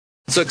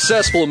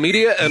Successful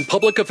media and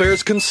public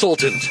affairs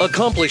consultant,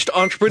 accomplished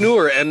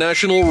entrepreneur and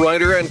national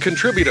writer and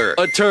contributor,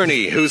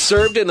 attorney who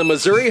served in the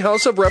Missouri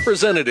House of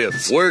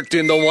Representatives, worked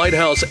in the White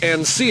House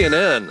and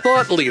CNN,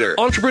 thought leader,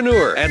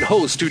 entrepreneur, and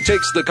host who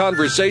takes the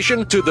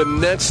conversation to the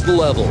next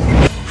level.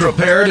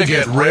 Prepare to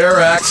get rare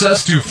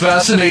access to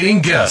fascinating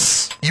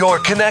guests. You're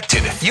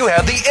connected. You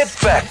have the it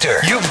factor.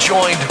 You've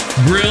joined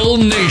Grill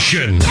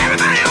Nation.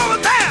 Everybody over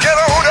there! Get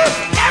a hoot up!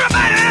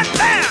 Everybody out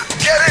there!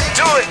 Get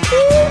into it!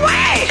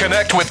 Ooh-wee!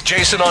 Connect with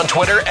Jason on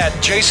Twitter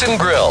at Jason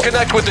Grill.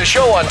 Connect with the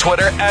show on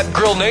Twitter at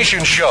Grill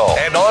Nation Show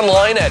and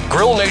online at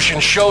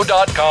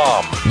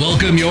grillnationshow.com.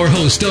 Welcome your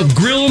host of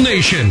Grill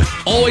Nation,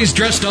 always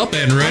dressed up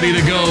and ready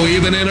to go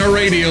even in a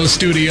radio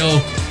studio.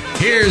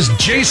 Here's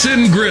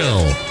Jason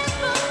Grill.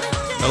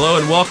 Hello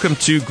and welcome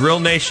to Grill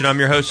Nation. I'm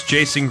your host,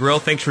 Jason Grill.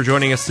 Thanks for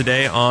joining us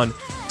today on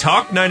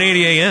Talk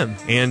 980 AM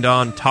and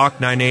on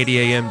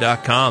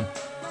talk980am.com.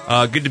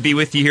 Good to be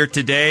with you here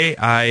today.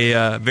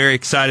 I'm very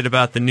excited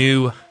about the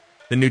new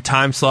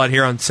time slot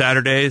here on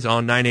Saturdays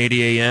on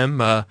 980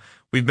 AM.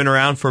 We've been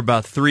around for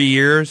about 3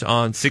 years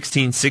on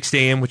 1660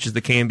 AM, which is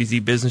the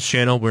KMBZ business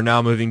channel. We're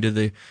now moving to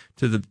the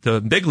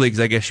big leagues,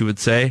 I guess you would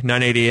say.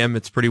 980 AM,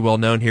 it's pretty well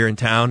known here in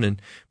town,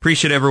 and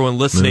appreciate everyone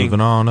listening.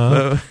 Moving on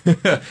up.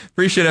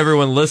 Appreciate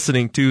everyone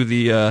listening to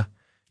the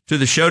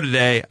show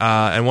today.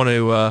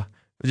 I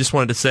just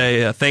wanted to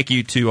say thank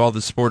you to all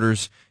the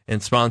supporters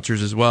and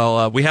sponsors as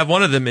well. We have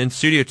one of them in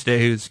studio today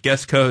who's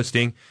guest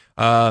co-hosting,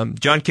 John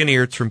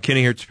Kinnehertz from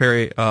Kinnehertz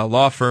Perry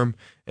Law Firm,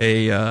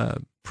 a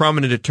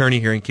prominent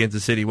attorney here in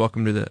Kansas City.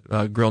 Welcome to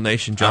the Grill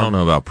Nation, John. I don't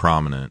know about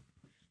prominent.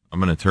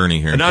 I'm an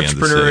attorney here in Kansas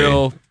City. An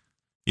entrepreneurial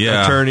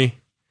attorney.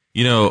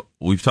 You know,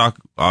 we've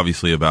talked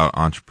obviously about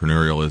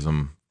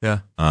entrepreneurialism,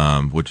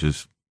 which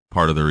is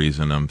part of the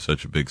reason I'm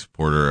such a big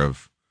supporter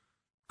of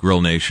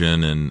Grill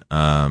Nation. And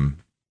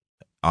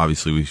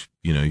obviously,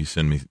 you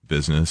send me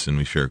business and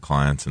we share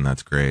clients, and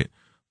that's great.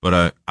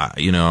 But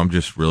I'm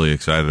just really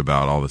excited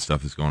about all the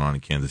stuff that's going on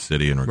in Kansas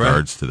City in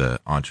regards to the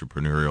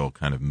entrepreneurial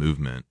kind of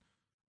movement.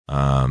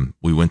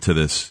 We went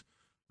to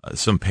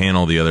some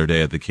panel the other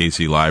day at the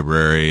KC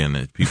Library,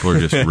 and people are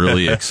just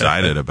really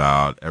excited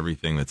about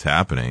everything that's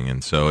happening.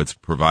 And so it's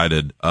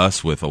provided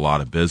us with a lot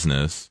of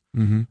business.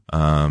 Mm-hmm.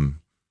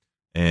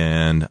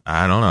 And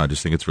I don't know, I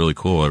just think it's really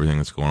cool, everything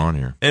that's going on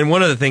here. And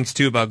one of the things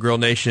too about Grill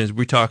Nation is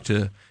we talk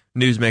to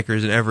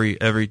newsmakers in every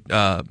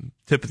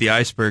tip of the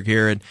iceberg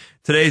here. And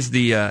today's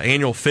the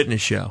annual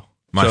fitness show.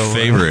 My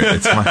favorite.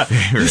 It's my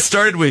favorite. It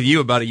started with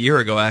you about a year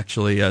ago,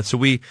 actually. So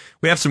we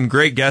have some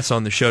great guests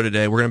on the show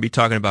today. We're going to be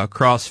talking about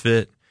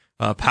CrossFit,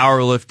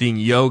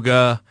 powerlifting,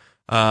 yoga,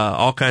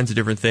 all kinds of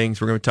different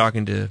things. We're going to be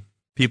talking to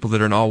people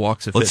that are in all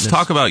walks of fitness. Let's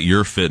talk about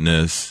your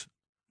fitness,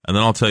 and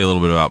then I'll tell you a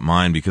little bit about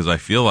mine, because I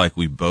feel like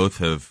we both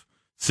have,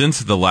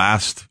 since the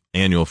last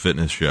annual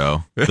fitness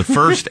show, the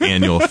first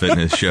annual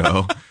fitness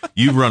show,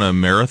 you've run a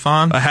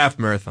marathon? A half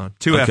marathon.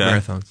 Two half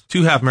marathons.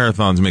 2 half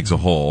marathons makes a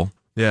whole.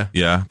 Yeah.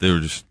 Yeah, they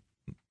were just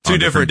Two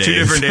different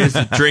days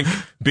to drink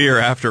beer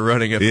after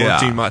running at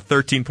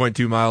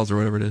 13.2 miles or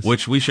whatever it is.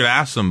 Which we should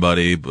ask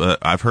somebody, but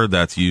I've heard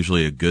that's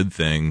usually a good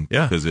thing.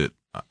 Yeah. Because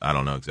I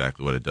don't know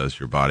exactly what it does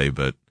to your body,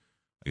 but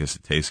I guess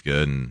it tastes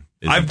good. And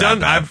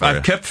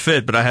I've kept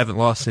fit, but I haven't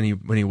lost any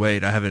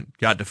weight. I haven't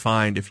got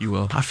defined, if you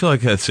will. I feel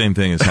like that same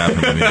thing has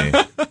happened to me.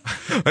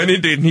 I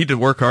need to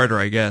work harder,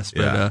 I guess.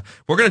 But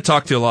we're going to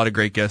talk to a lot of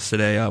great guests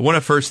today. I want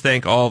to first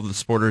thank all of the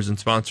supporters and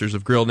sponsors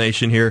of Grill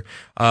Nation here.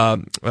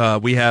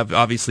 We have,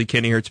 obviously,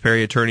 Kinnehertz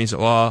Perry Attorneys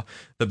at Law,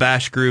 the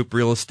Bash Group,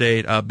 Real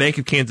Estate. Bank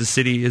of Kansas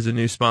City is a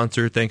new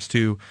sponsor, thanks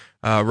to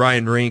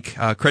Ryan Rink,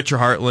 Kretcher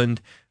Heartland,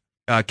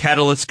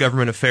 Catalyst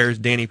Government Affairs,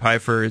 Danny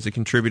Pfeiffer is a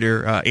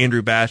contributor.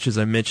 Andrew Bash, as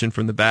I mentioned,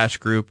 from the Bash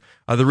Group.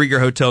 The Rieger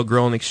Hotel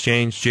Grill and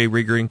Exchange, Jay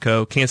Rieger &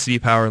 Co., Kansas City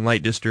Power and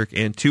Light District,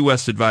 and 2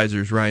 West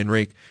Advisors, Ryan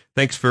Rink.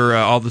 Thanks for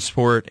all the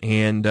support,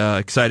 and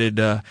excited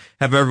to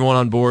have everyone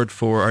on board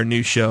for our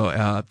new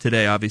show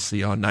today,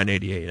 obviously, on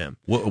 980 AM.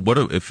 What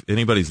if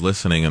anybody's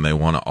listening and they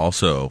want to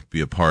also be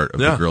a part of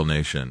the Grill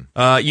Nation?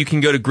 You can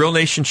go to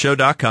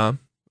grillnationshow.com.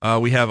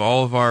 We have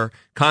all of our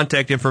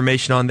contact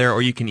information on there,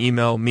 or you can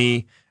email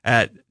me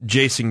at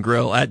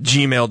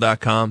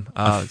jasongrill@gmail.com.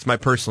 It's my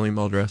personal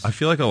email address. I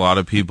feel like a lot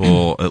of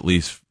people, at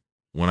least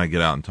when I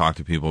get out and talk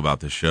to people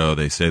about the show,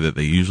 they say that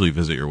they usually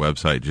visit your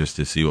website just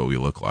to see what we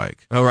look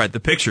like. Oh, right, the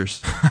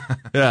pictures.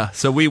 Yeah,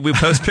 so we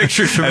post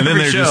pictures from and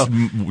every show. And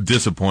then they're just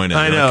disappointed.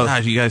 I know. Like,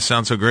 gosh, you guys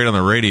sound so great on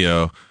the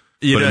radio.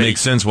 But it makes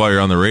sense while you're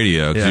on the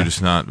radio, because you're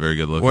just not very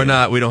good looking.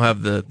 We don't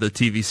have the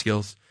TV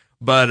skills.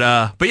 But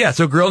yeah,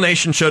 so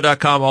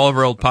grillnationshow.com, all of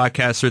our old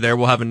podcasts are there.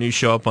 We'll have a new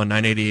show up on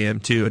 980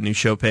 AM too, a new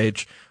show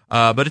page.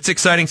 But it's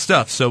exciting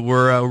stuff. So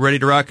we're ready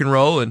to rock and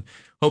roll, and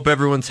hope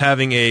everyone's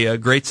having a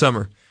great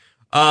summer.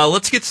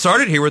 Let's get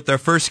started here with our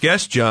first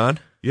guest, John.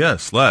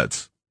 Yes,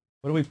 let's.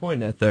 What are we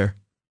pointing at there?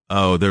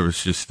 Oh, there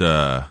was just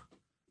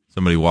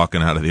somebody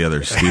walking out of the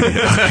other studio.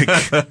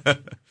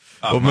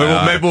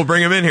 Maybe we'll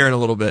bring him in here in a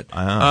little bit.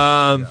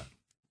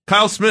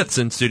 Kyle Smith's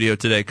in studio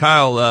today.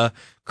 Kyle,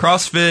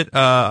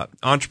 CrossFit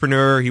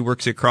entrepreneur. He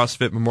works at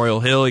CrossFit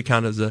Memorial Hill. He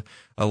kind of is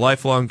a a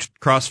lifelong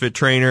CrossFit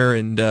trainer,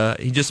 and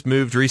he just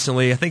moved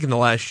recently, I think in the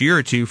last year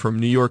or two, from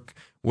New York,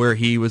 where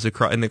he was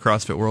in the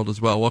CrossFit world as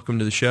well. Welcome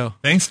to the show.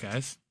 Thanks,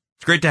 guys.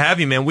 It's great to have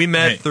you, man. We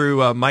met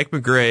through Mike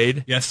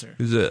McGrade. Yes, sir.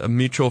 Who's a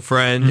mutual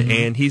friend,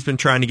 and he's been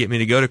trying to get me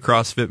to go to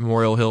CrossFit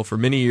Memorial Hill for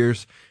many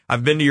years.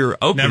 I've been to your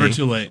opening. Never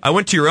too late. I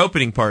went to your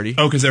opening party.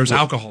 Oh, because there was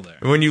alcohol there.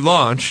 When you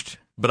launched,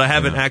 but I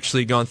haven't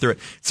actually gone through it.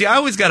 See, I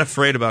always got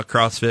afraid about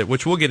CrossFit,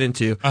 which we'll get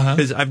into,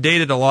 because I've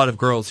dated a lot of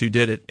girls who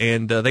did it,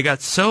 and they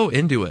got so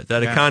into it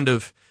that it kind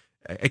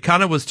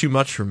of was too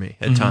much for me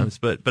at times.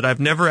 But I've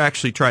never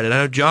actually tried it. I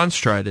know John's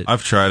tried it.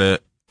 I've tried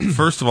it.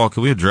 First of all,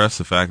 can we address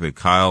the fact that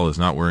Kyle is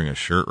not wearing a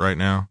shirt right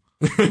now?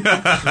 It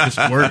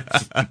just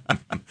works.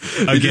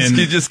 Again,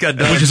 you just got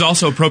done. Which is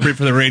also appropriate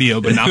for the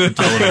radio, but not for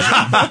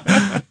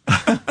television.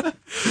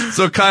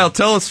 So, Kyle,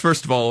 tell us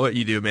first of all what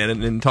you do, man,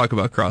 and talk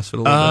about CrossFit a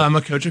little bit. I'm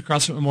a coach at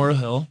CrossFit Memorial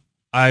Hill.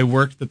 I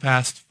worked the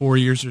past 4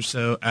 years or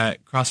so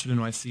at CrossFit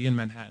NYC in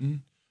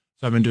Manhattan.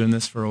 So I've been doing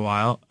this for a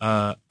while.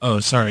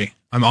 Sorry.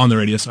 I'm on the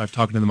radio, so I've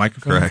talked into the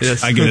microphone. Correct.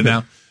 Yes. I get it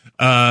now.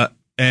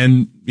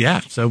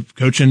 So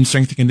coaching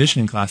strength and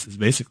conditioning classes,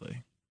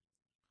 basically.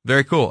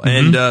 Very cool.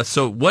 And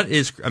so what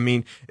is,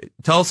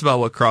 tell us about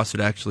what CrossFit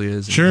actually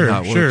is. And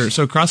how it works.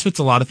 So CrossFit's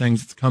a lot of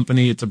things. It's a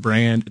company, it's a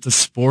brand, it's a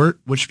sport,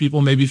 which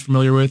people may be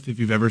familiar with if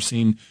you've ever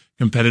seen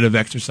competitive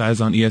exercise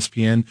on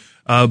ESPN.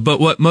 But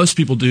what most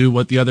people do,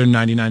 what the other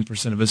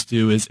 99% of us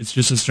do, is it's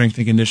just a strength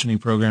and conditioning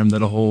program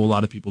that a whole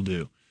lot of people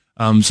do.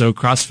 So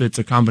CrossFit's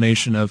a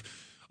combination of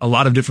a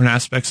lot of different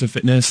aspects of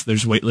fitness.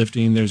 There's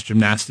weightlifting, there's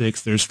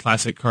gymnastics, there's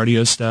classic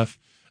cardio stuff.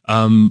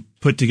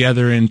 Put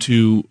together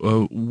into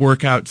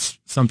workouts.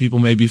 Some people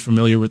may be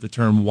familiar with the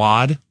term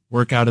WOD,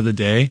 workout of the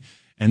day,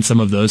 and some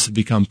of those have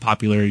become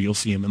popular. You'll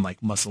see them in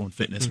like Muscle and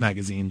Fitness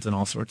magazines and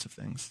all sorts of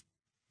things.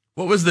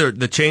 What was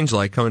the change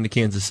like coming to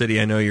Kansas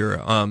City? I know you're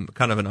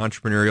kind of an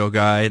entrepreneurial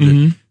guy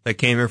that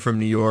came here from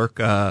New York,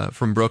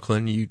 from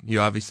Brooklyn. You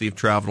obviously have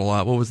traveled a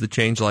lot. What was the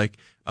change like?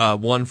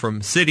 One,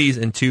 from cities,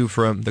 and two,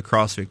 from the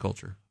CrossFit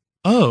culture?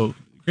 Oh,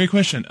 great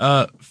question.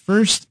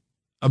 First,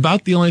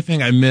 about the only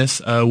thing I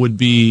miss would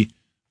be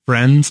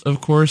friends,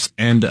 of course,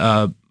 and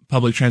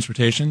public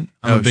transportation.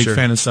 I'm a big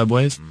fan of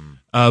subways.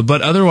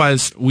 But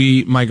otherwise,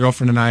 my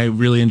girlfriend and I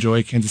really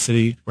enjoy Kansas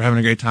City. We're having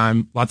a great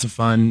time, lots of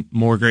fun,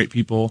 more great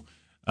people.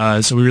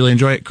 So we really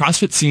enjoy it.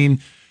 CrossFit scene,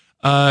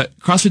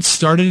 CrossFit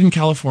started in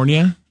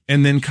California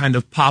and then kind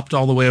of popped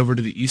all the way over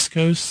to the East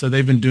Coast. So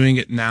they've been doing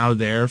it now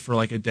there for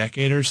like a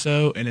decade or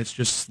so, and it's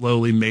just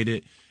slowly made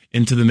it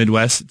into the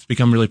Midwest. It's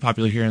become really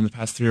popular here in the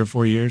past 3 or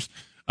 4 years.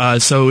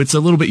 So it's a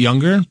little bit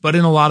younger, but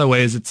in a lot of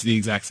ways, it's the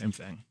exact same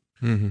thing.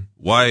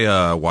 Why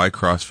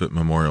CrossFit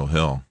Memorial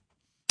Hill?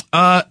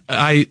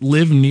 I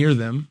live near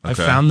them. Okay.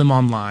 I found them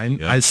online.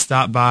 Yeah. I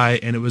stopped by,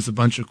 and it was a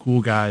bunch of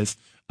cool guys,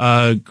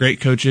 great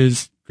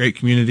coaches, great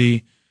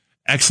community,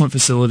 excellent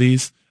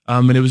facilities,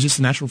 and it was just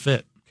a natural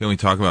fit. Can we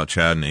talk about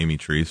Chad and Amy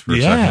Treese for a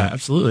second? Yeah,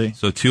 absolutely.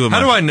 So two of How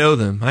do I know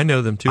them? I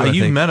know them too.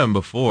 You've met them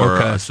before.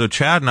 Okay. So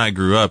Chad and I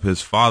grew up.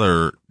 His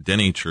father,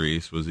 Denny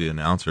Treese, was the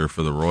announcer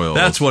for the Royals.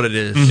 That's what it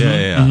is.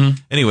 Yeah.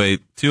 Anyway,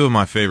 two of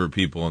my favorite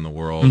people in the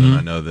world, and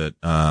I know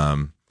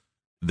that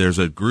there's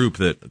a group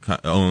that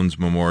owns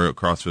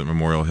CrossFit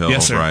Memorial Hill,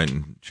 yes, sir. right?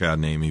 And Chad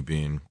and Amy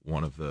being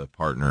one of the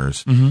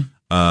partners.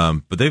 But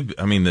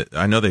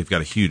I know they've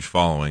got a huge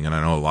following, and I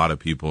know a lot of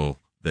people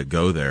that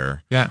go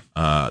there. Yeah.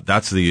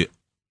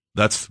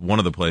 That's one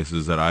of the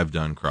places that I've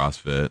done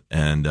CrossFit,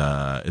 and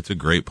it's a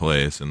great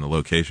place, and the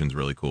location's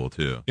really cool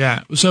too.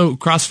 Yeah. So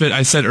CrossFit,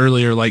 I said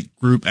earlier, like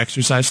group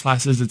exercise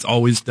classes, it's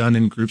always done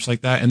in groups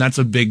like that, and that's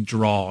a big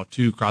draw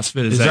to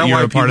CrossFit. Is that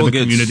you're a part of the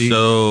community?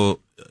 So,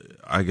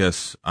 I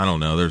guess I don't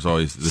know. There's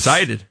always this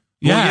Excited.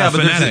 Well, but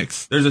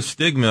fanatics. There's a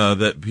stigma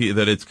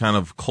that it's kind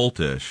of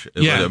cultish.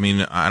 Yeah. I mean,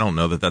 I don't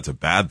know that that's a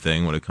bad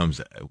thing when it comes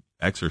to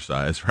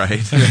exercise,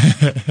 right?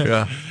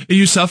 Yeah.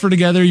 You suffer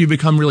together, you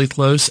become really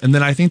close, and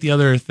then I think the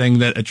other thing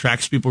that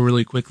attracts people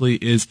really quickly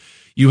is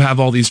you have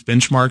all these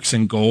benchmarks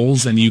and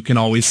goals, and you can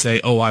always say,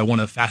 "Oh, I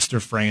want a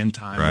faster Fran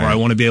time," right. or "I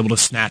want to be able to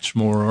snatch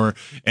more,"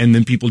 and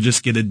then people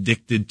just get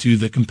addicted to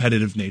the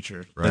competitive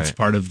nature. Right. That's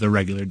part of the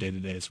regular day to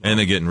day as well. And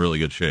they get in really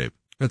good shape.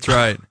 That's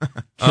right.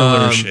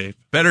 Killer shape.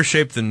 Better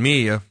shape than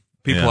me.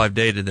 People I've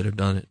dated that have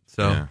done it.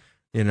 So,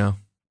 Yeah.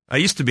 I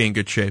used to be in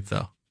good shape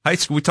though. High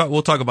school.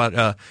 We'll talk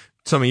about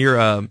some of your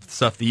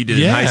stuff that you did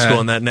in high school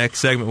in that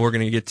next segment we're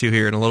going to get to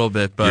here in a little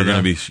bit. But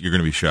you're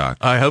gonna be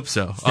shocked. I hope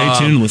so. Stay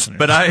tuned, listeners.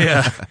 But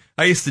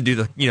I used to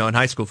do in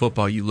high school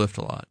football you lift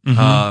a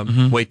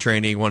lot, weight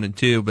training 1 and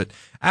 2. But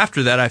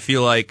after that, I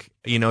feel like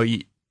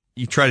you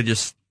try to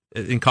just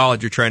in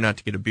college you're trying not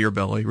to get a beer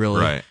belly really,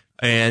 Right.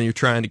 And you're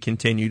trying to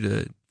continue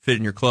to fit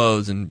in your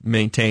clothes and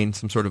maintain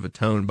some sort of a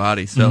toned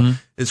body. So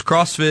is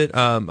CrossFit,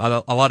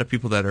 a lot of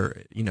people that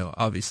are,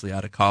 obviously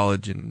out of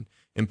college and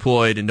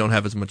employed and don't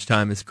have as much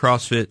time, is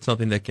CrossFit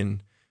something that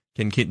can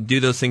do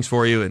those things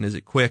for you? And is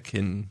it quick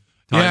and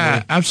timely?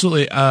 Yeah,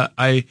 absolutely.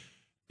 I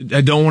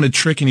don't want to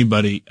trick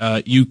anybody.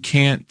 You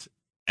can't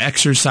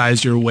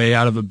exercise your way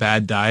out of a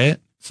bad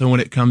diet. So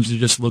when it comes to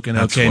just looking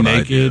okay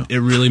naked,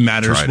 it really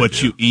matters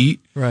what you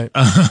eat. Right.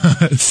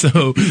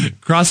 So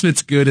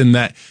CrossFit's good in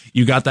that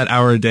you got that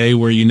hour a day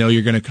where you know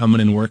you're going to come in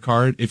and work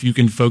hard. If you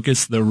can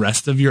focus the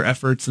rest of your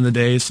efforts in the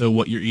day, so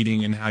what you're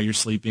eating and how you're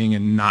sleeping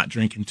and not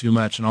drinking too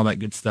much and all that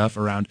good stuff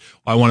around,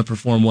 I want to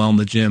perform well in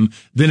the gym,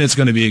 then it's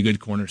going to be a good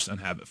cornerstone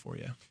habit for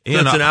you. So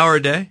it's an hour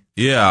a day?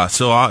 Yeah.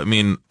 So, I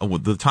mean,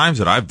 the times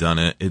that I've done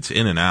it, it's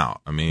in and out.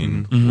 I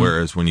mean,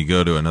 whereas when you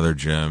go to another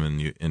gym and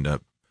you end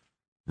up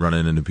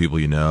running into people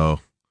you know,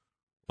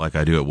 like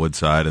I do at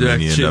Woodside, and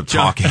then you end up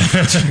talking.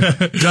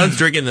 John's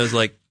drinking those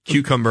like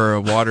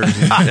cucumber waters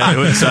at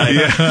Woodside.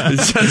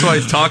 That's why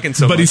he's talking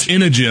so much. But he's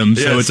in a gym,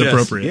 so it's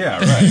appropriate. Yeah,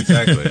 right,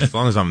 exactly. As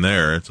long as I'm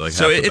there, it's like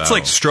so it's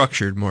like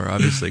structured more,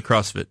 obviously,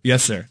 CrossFit.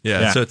 Yes, sir.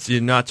 Yeah. So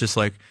you're not just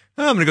like,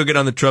 I'm going to go get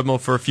on the treadmill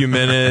for a few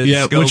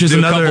minutes. Which is do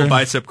another a couple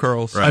bicep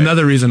curls. Right.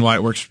 Another reason why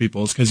it works for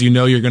people is because you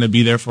know you're going to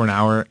be there for an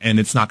hour and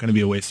it's not going to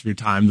be a waste of your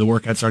time. The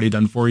workout's already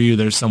done for you.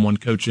 There's someone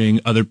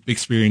coaching, other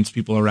experienced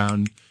people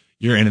around.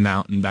 You're in and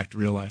out and back to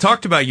real life.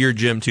 Talked about your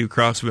gym too,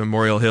 CrossFit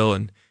Memorial Hill,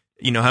 and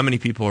how many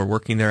people are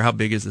working there? How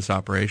big is this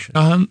operation?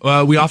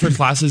 We offer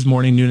classes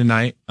morning, noon, and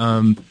night.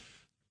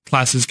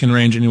 Classes can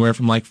range anywhere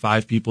from like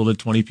 5 people to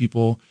 20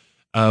 people.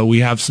 We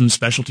have some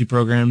specialty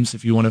programs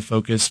if you want to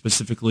focus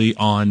specifically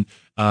on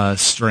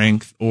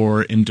strength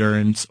or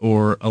endurance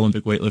or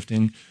Olympic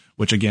weightlifting,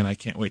 which, again, I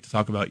can't wait to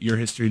talk about your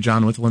history,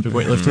 John, with Olympic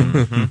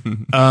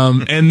weightlifting.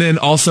 And then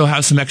also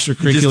have some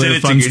extracurricular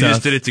fun stuff. You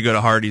just did it to go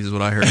to Hardee's is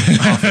what I heard.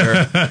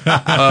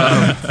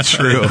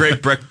 True.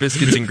 Great breakfast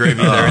biscuits and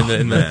gravy there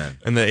in the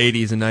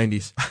 80s and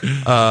 90s.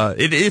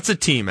 It's a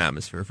team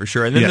atmosphere for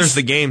sure. And then there's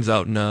the games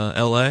out in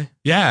L.A.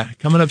 Yeah,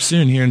 coming up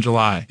soon here in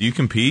July. Do you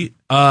compete?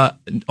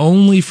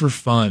 Only for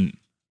fun.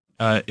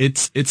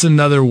 It's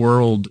another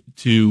world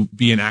to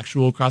be an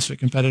actual CrossFit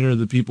competitor.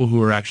 The people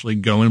who are actually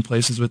going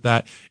places with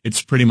that,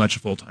 it's pretty much a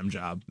full-time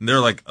job. They're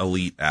like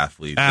elite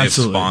athletes.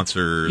 Absolutely. They have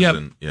sponsors.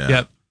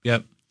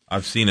 Yep.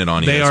 I've seen it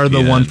on ESPN. They are the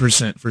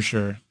 1% for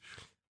sure.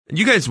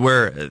 You guys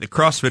the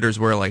CrossFitters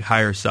wear like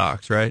higher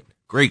socks, right?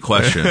 Great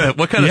question.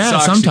 What kind of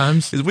socks?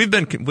 Sometimes. Because we've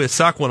been with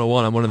Sock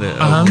 101. I'm one of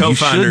the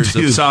co-founders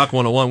of Sock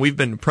 101. We've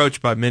been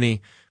approached by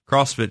many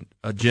CrossFit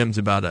gyms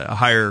about a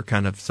higher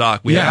kind of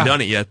sock. We haven't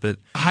done it yet, but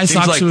high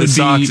seems socks like the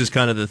socks is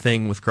kind of the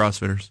thing with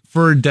CrossFitters.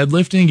 For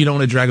deadlifting, you don't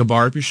want to drag a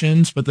bar up your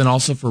shins, but then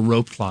also for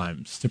rope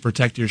climbs to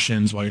protect your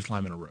shins while you're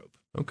climbing a rope.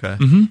 Okay.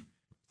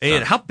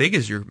 And how big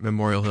is your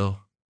Memorial Hill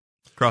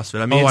CrossFit?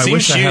 I mean, I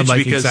wish I had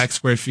like exact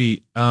square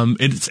feet.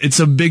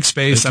 It's a big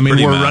space. I mean,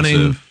 we're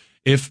running.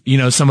 If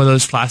some of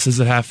those classes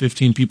that have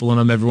 15 people in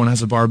them, everyone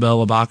has a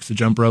barbell, a box, a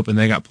jump rope, and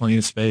they got plenty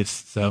of space.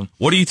 So,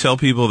 what do you tell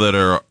people that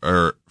are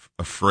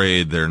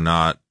afraid they're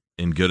not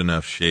in good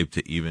enough shape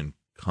to even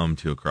come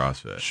to a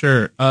CrossFit?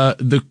 Sure.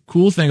 The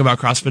cool thing about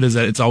CrossFit is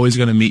that it's always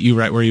going to meet you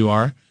right where you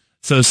are.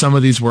 So some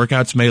of these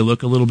workouts may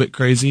look a little bit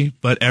crazy,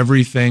 but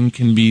everything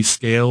can be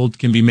scaled,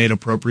 can be made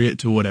appropriate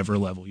to whatever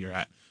level you're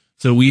at.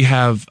 So we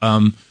have,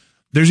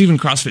 there's even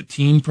CrossFit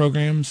teen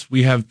programs.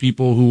 We have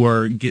people who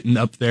are getting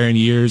up there in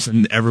years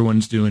and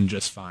everyone's doing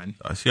just fine.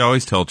 I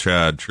always tell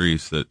Chad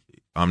Treese that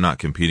I'm not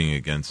competing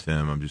against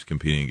him. I'm just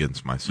competing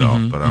against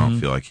myself, but I don't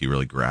feel like he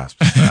really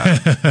grasps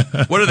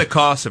that. What are the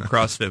costs of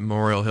CrossFit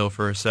Memorial Hill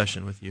for a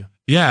session with you?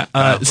 Yeah.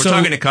 We're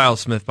talking to Kyle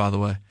Smith, by the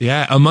way.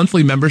 Yeah. A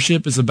monthly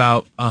membership is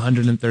about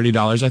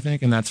 $130, I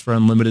think, and that's for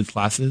unlimited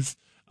classes.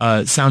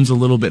 Sounds a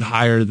little bit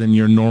higher than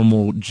your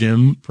normal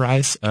gym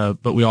price,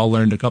 but we all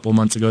learned a couple of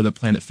months ago that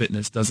Planet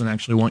Fitness doesn't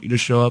actually want you to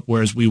show up,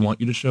 whereas we want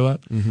you to show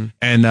up,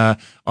 and are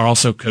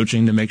also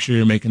coaching to make sure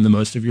you're making the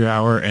most of your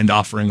hour and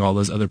offering all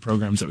those other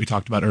programs that we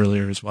talked about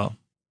earlier as well.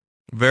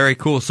 Very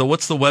cool. So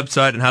what's the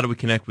website and how do we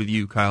connect with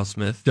you, Kyle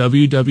Smith?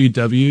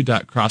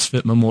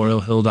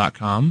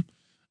 www.crossfitmemorialhill.com.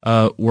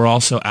 We're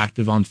also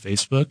active on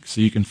Facebook, so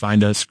you can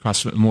find us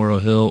CrossFit Memorial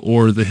Hill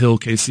or The Hill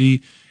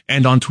KC,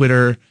 and on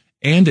Twitter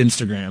and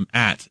Instagram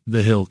at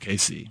The Hill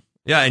KC.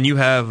 Yeah, and you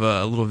have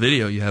a little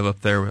video you have up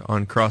there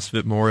on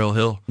CrossFit Memorial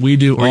Hill. We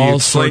do all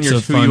sorts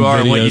of fun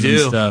videos and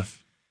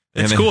stuff.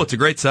 It's cool. It's a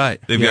great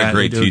site. They've got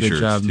great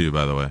t-shirts too,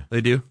 by the way. They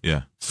do?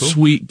 Yeah. Cool.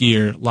 Sweet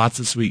gear. Lots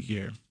of sweet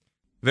gear.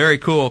 Very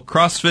cool.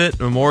 CrossFit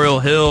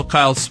Memorial Hill,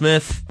 Kyle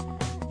Smith,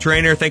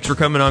 trainer. Thanks for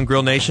coming on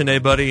Grill Nation Day,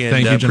 buddy. And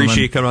Thank you,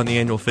 appreciate you coming on the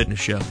annual fitness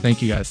show.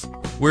 Thank you, guys.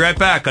 We're right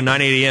back on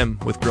 980 AM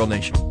with Grill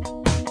Nation.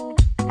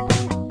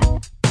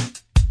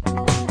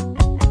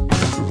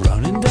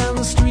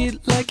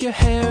 Like your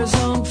hair's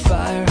on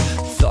fire,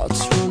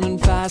 thoughts running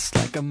fast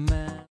like a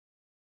man.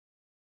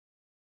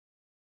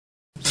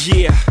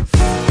 Yeah,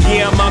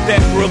 I'm out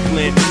at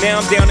Brooklyn. Now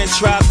I'm down in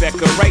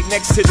Tribeca, right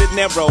next to the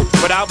Narrow.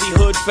 But I'll be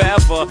hood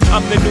forever.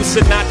 I'm the new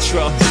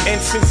Sinatra.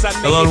 And since I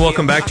hello and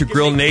welcome back to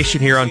Grill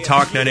Nation here on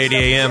Talk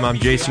 980 AM. I'm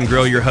Jason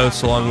Grill, your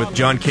host, along with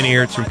John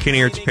Kinney-Ertz from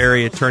Kinney-Ertz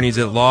Perry, attorneys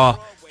at law,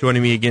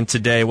 joining me again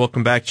today.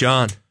 Welcome back,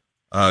 John.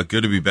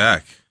 Good to be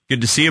back.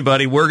 Good to see you,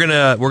 buddy. We're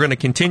gonna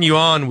continue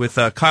on with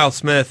Kyle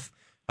Smith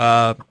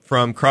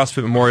from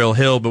CrossFit Memorial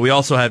Hill, but we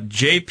also have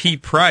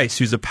JP Price,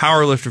 who's a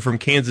powerlifter from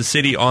Kansas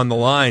City, on the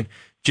line.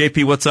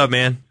 JP, what's up,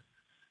 man?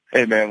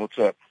 Hey, man, what's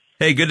up?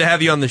 Hey, good to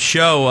have you on the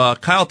show.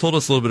 Kyle told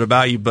us a little bit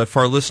about you, but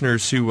for our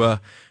listeners who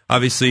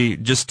obviously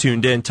just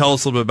tuned in, tell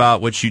us a little bit about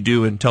what you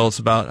do and tell us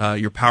about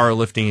your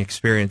powerlifting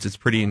experience. It's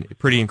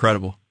pretty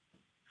incredible.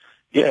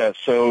 Yeah,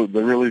 so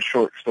the really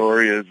short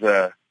story is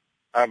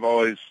I've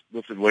always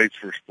lifted weights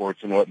for sports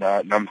and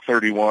whatnot, and I'm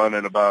 31,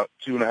 and about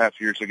 2.5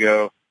 years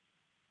ago,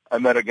 I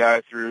met a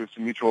guy through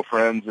some mutual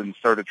friends and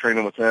started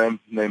training with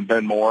him named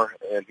Ben Moore,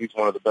 and he's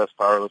one of the best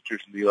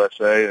powerlifters in the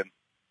USA, and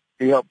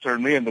he helped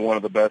turn me into one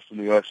of the best in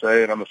the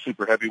USA, and I'm a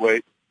super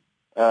heavyweight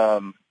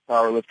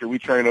powerlifter. We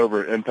train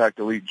over at Impact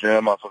Elite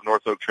Gym off of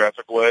North Oak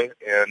Traffic Way,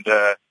 and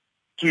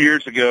 2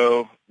 years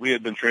ago, we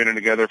had been training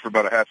together for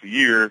about a half a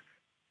year.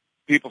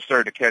 People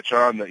started to catch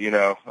on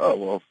that, oh,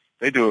 well,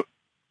 they do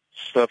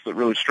stuff that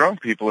really strong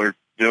people are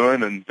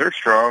doing, and they're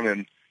strong,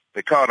 and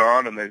they caught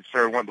on, and they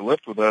started wanting to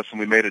lift with us, and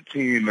we made a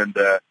team, and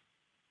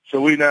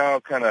so we now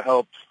kind of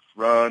help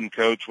run,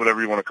 coach,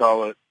 whatever you want to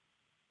call it,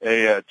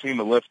 a team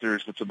of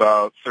lifters that's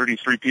about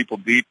 33 people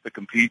deep that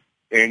compete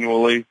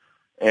annually,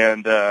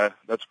 and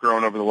that's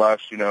grown over the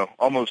last,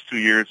 almost 2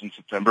 years. In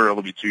September,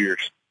 it'll be 2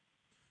 years.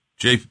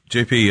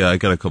 JP, I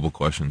got a couple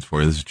questions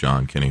for you. This is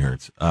John, Kenny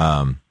Hertz.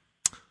 I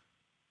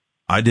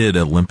did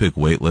Olympic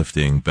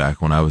weightlifting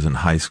back when I was in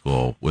high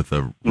school with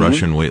a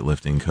Russian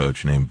weightlifting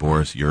coach named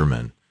Boris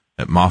Yerman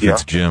at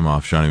Moffitt's Gym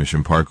off Shawnee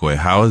Mission Parkway.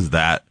 How is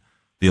that,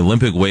 the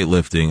Olympic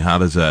weightlifting, how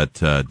does that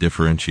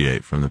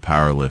differentiate from the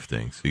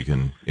powerlifting? So you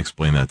can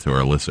explain that to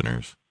our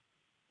listeners.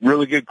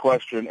 Really good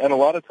question. And a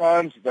lot of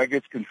times that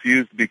gets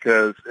confused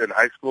because in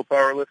high school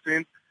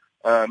powerlifting,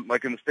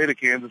 like in the state of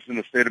Kansas and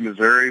the state of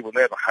Missouri, when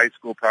they have a high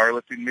school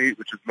powerlifting meet,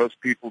 which is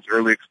most people's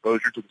early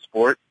exposure to the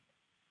sport,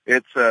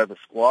 it's the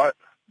squat,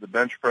 the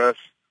bench press,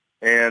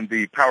 and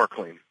the power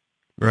clean.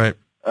 Right.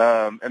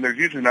 And there's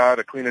usually not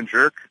a clean and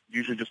jerk,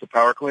 usually just a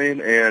power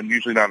clean, and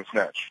usually not a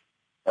snatch.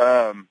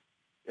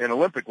 In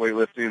Olympic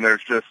weightlifting,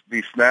 there's just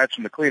the snatch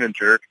and the clean and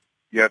jerk.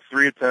 You have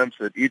 3 attempts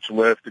at each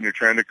lift, and you're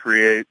trying to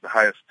create the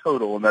highest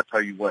total, and that's how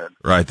you win.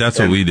 Right, that's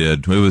what we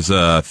did. It was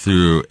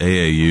through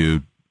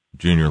AAU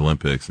Junior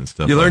Olympics and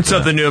stuff. You learn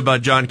something new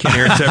about John Kenny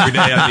Hertz every day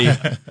on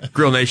the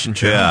Grill Nation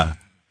show. Yeah.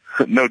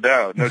 No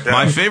doubt.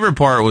 My favorite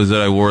part was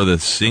that I wore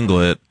this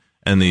singlet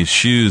and these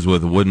shoes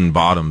with wooden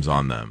bottoms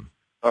on them.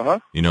 Uh-huh.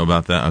 You know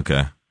about that?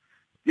 Okay.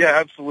 Yeah,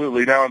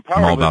 absolutely. Now, in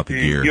I'm all about the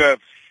powerlifting, gear.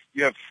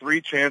 you have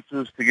 3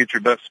 chances to get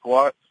your best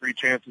squat, 3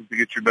 chances to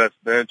get your best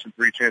bench, and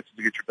 3 chances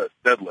to get your best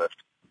deadlift.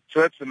 So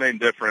that's the main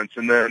difference.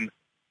 And then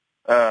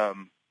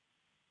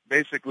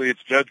basically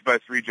it's judged by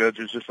 3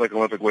 judges, just like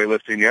Olympic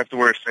weightlifting. You have to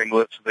wear a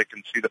singlet so they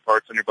can see the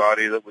parts on your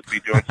body that would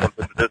be doing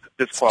something to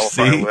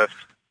disqualify a lift.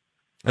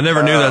 I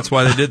never knew that's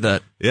why they did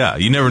that. Yeah,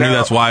 you never knew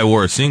that's why I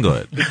wore a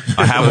singlet.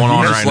 I have one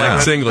on right now.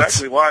 That's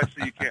exactly why,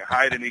 so you can't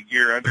hide any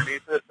gear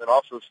underneath it, and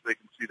also so they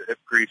can see the hip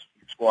crease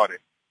when you're squatting.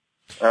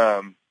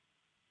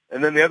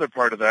 And then the other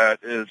part of that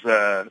is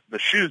the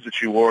shoes that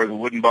you wore, the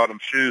wooden bottom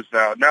shoes.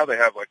 Now they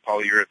have like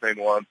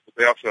polyurethane ones, but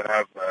they also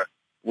have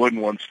wooden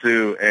ones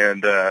too.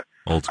 And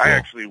Old school. I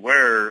actually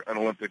wear an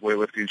Olympic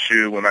weightlifting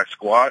shoe when I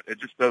squat.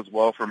 It just does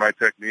well for my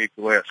technique,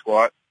 the way I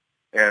squat.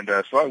 And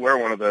so I wear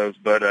one of those,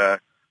 but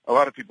a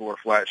lot of people wear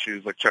flat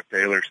shoes like Chuck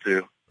Taylor's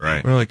too.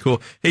 Right. Really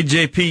cool. Hey,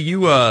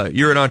 JP,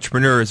 you're an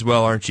entrepreneur as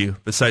well, aren't you,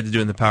 besides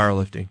doing the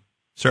powerlifting?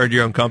 Started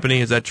your own company,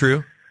 is that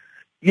true?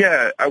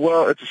 Yeah,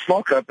 well, it's a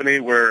small company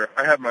where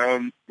I have my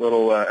own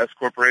little S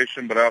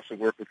corporation, but I also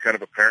work with kind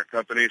of a parent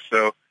company.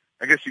 So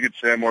I guess you could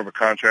say I'm more of a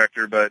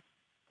contractor, but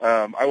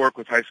I work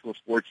with high school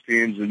sports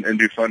teams and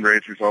do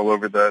fundraisers all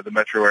over the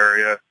metro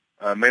area,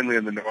 mainly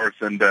in the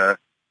north. And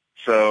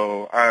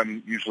so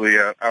I'm usually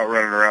out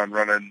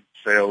running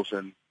sales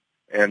and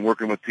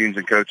working with teams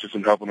and coaches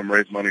and helping them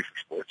raise money for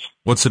sports.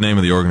 What's the name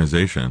of the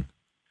organization?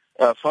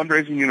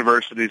 Fundraising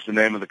University is the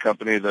name of the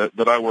company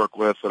that I work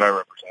with, that I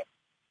represent.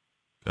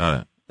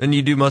 Got it. And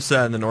you do most of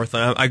that in the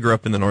Northland. I grew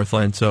up in the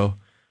Northland, so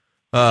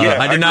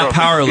I did not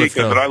powerlift,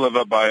 though. But I live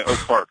up by Oak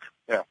Park.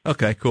 Yeah.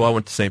 Okay, cool. I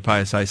went to St.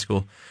 Pius High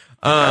School.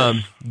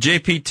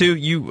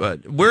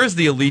 JP2, where is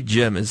the Elite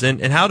Gym?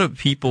 And how do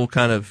people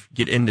kind of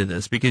get into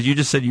this? Because you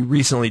just said you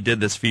recently did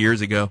this a few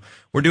years ago.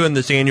 We're doing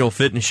this annual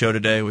fitness show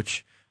today,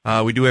 which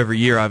we do every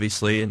year,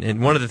 obviously.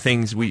 And one of the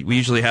things we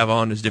usually have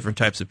on is different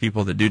types of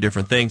people that do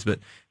different things. But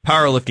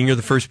powerlifting, you're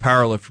the first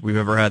powerlifter we've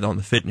ever had on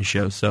the fitness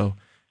show. So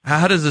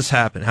how does this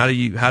happen? How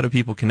do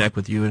people connect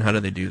with you, and how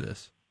do they do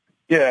this?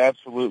 Yeah,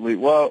 absolutely.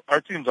 Well,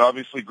 our team's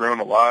obviously grown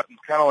a lot, and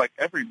kind of like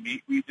every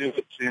meet we do,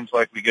 it seems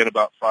like we get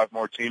about 5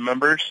 more team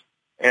members,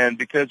 and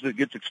because it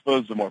gets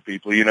exposed to more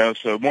people,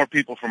 so more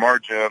people from our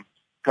gym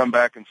come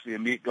back and see a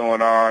meet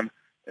going on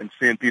and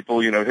seeing people,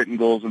 hitting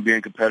goals and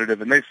being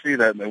competitive, and they see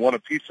that and they want a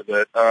piece of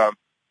it.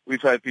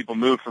 We've had people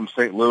move from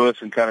St.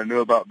 Louis and kind of knew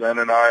about Ben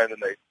and I, and then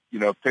they,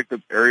 pick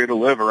the area to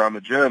live around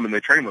the gym, and they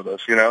train with us,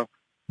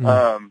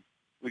 Mm-hmm.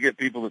 We get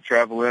people that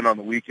travel in on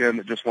the weekend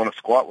that just want to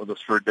squat with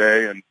us for a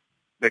day, and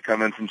they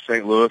come in from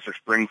St. Louis or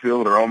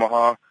Springfield or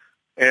Omaha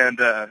and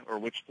or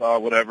Wichita,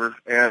 whatever.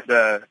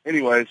 And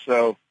anyway,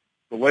 so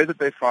the way that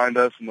they find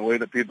us and the way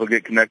that people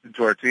get connected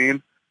to our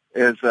team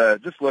is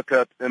just look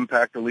up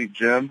Impact Elite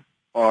Gym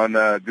on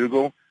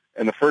Google,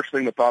 and the first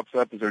thing that pops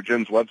up is our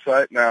gym's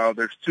website. Now,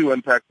 there's 2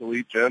 Impact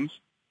Elite gyms,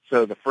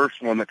 so the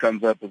first one that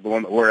comes up is the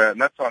one that we're at,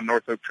 and that's on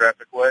North Oak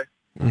Traffic Way.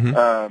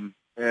 And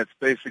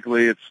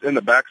it's in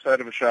the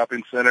backside of a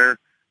shopping center.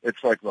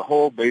 It's like the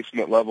whole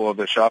basement level of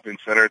the shopping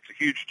center. It's a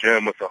huge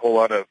gym with a whole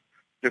lot of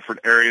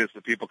different areas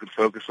that people can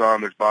focus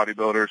on. There's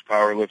bodybuilders,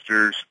 power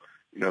lifters,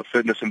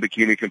 fitness and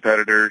bikini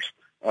competitors,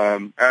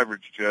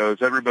 average Joes,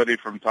 everybody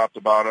from top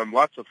to bottom,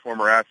 lots of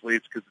former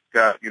athletes because it's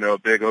got, a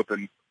big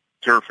open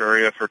turf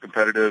area for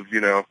competitive,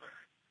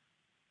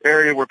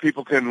 area where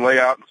people can lay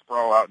out and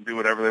sprawl out and do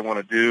whatever they want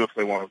to do. If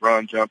they want to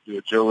run, jump, do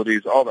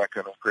agilities, all that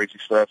kind of crazy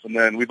stuff. And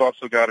then we've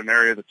also got an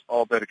area that's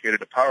all dedicated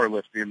to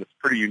powerlifting that's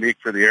pretty unique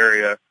for the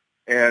area.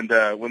 And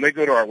when they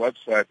go to our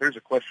website, there's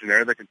a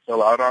questionnaire they can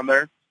fill out on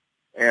there.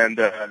 And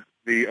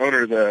the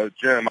owner of the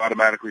gym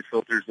automatically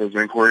filters those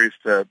inquiries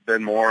to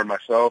Ben Moore and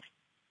myself.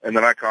 And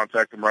then I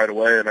contact them right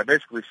away. And I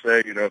basically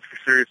say, if you're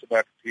serious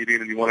about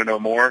competing and you want to know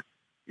more,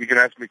 you can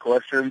ask me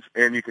questions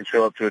and you can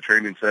show up to a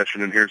training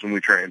session, and here's when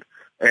we trained.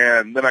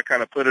 And then I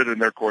kind of put it in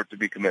their court to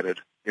be committed,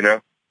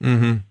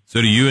 So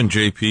do you and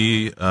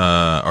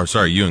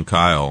JP, you and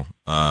Kyle,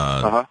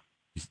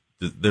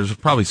 there's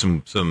probably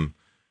some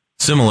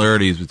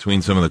similarities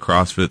between some of the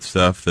CrossFit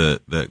stuff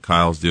that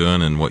Kyle's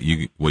doing and what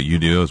you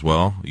do as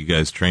well. You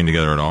guys train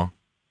together at all?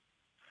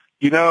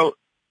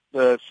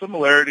 The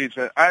similarities,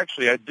 I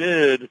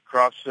did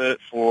CrossFit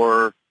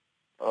for,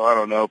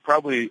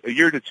 probably a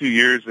year to 2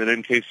 years at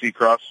NKC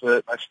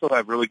CrossFit. I still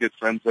have really good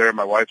friends there.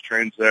 My wife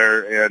trains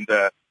there, and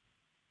the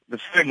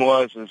thing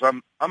is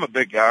I'm a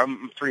big guy.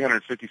 I'm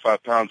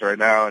 355 pounds right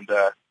now, and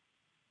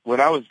when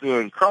I was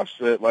doing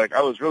CrossFit,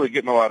 I was really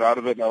getting a lot out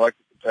of it, and I liked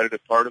the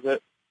competitive part of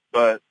it.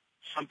 But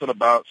something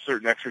about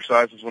certain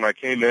exercises when I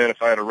came in,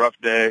 if I had a rough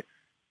day,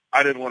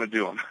 I didn't want to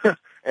do them,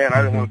 and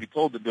I didn't want to be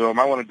told to do them.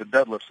 I wanted to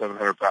deadlift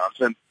 700 pounds,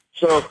 and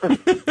so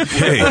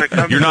hey,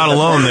 you're not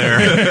alone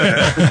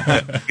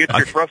there. Get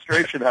your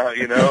frustration out,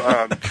 and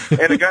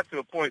it got to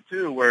a point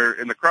too where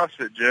in the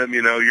CrossFit gym,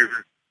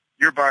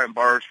 you're buying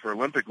bars for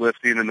Olympic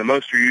lifting, and the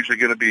most you're usually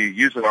going to be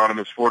using on them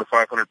is 400 to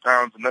 500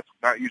 pounds, and that's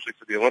not usually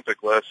for the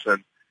Olympic lifts.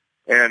 And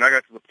I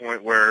got to the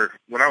point where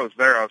when I was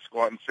there, I was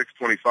squatting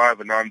 625,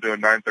 and now I'm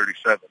doing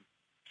 937.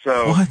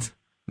 So what?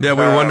 Yeah,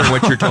 we were wondering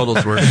what your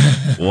totals were.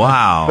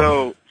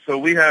 Wow. So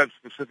we have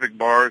specific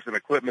bars and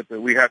equipment that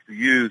we have to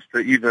use to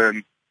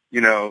even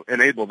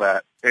enable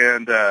that.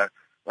 And I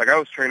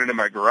was training in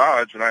my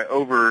garage, and I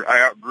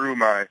outgrew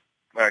my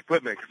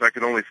equipment because I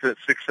could only fit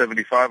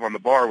 675 on the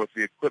bar with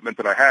the equipment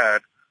that I had.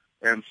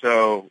 And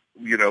so,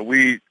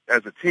 we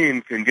as a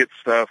team can get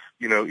stuff,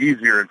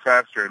 easier and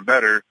faster and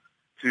better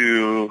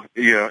to,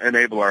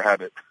 enable our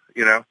habit,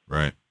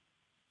 Right.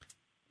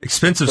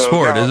 Expensive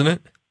sport, isn't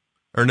it?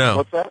 Or no?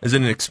 What's that? Is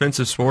it an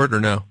expensive sport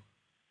or no?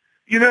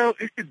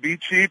 It could be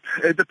cheap.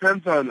 It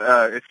depends on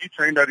if you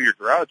trained out of your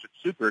garage, it's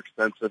super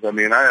expensive. I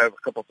mean, I have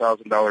a couple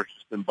 $1,000s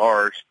just in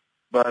bars.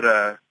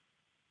 But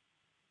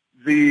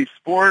the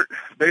sport,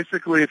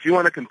 basically, if you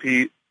want to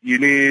compete, you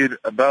need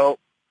a belt,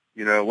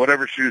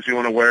 whatever shoes you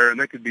want to wear, and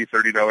they could be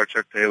 $30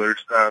 Chuck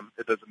Taylors.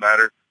 It doesn't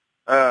matter.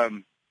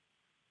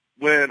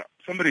 When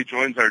somebody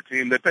joins our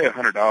team, they pay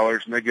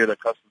 $100, and they get a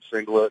custom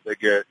singlet. They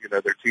get,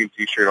 their team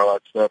T-shirt, all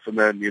that stuff. And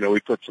then, we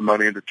put some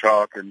money into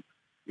chalk and,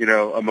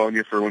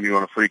 ammonia for when you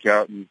want to freak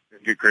out and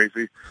get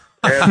crazy.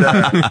 And,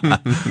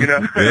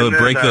 They'll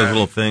break those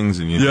little things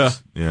and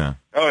just.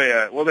 Oh,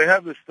 yeah. Well, they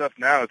have this stuff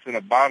now. It's in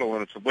a bottle,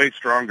 and it's way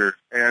stronger.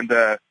 And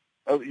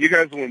you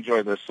guys will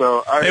enjoy this.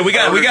 So we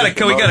got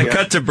to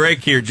cut to break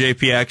here,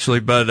 JP. Actually,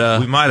 but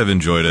we might have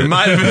enjoyed it. We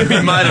might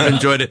have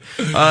enjoyed it.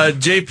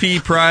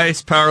 JP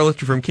Price,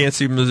 powerlifter from Kansas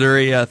City,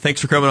 Missouri.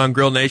 Thanks for coming on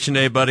Grill Nation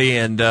Day, buddy,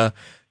 and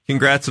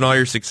congrats on all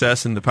your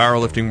success in the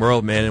powerlifting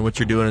world, man, and what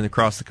you're doing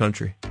across the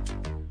country.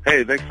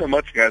 Hey, thanks so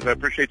much, guys. I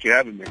appreciate you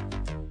having me.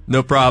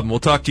 No problem. We'll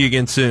talk to you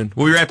again soon.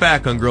 We'll be right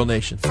back on Grill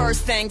Nation.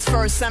 First things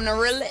first, I'm the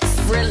realest.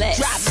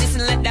 Drop this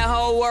and let the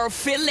whole world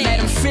feel it. Let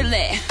them feel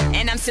it.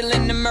 And I'm still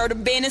in the murder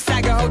business.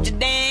 I can hold you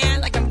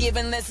down like I'm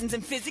giving lessons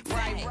in physics.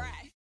 Right.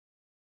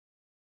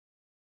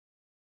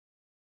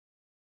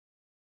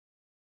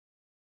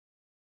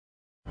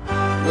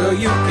 Well,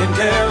 you can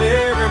tell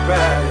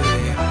everybody.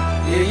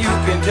 Yeah, you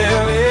can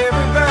tell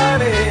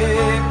everybody.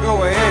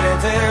 Go ahead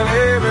and tell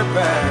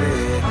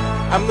everybody.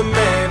 I'm the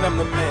man, I'm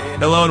the man.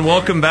 Hello and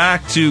welcome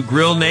back to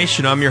Grill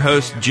Nation. I'm your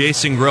host,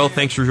 Jason Grill.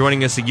 Thanks for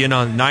joining us again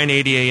on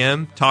 980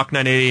 AM, Talk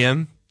 980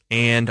 AM,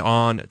 and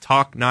on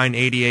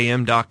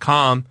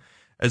talk980am.com,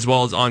 as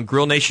well as on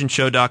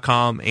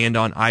grillnationshow.com and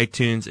on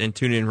iTunes and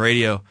TuneIn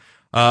Radio.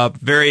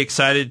 Very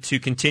excited to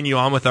continue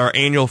on with our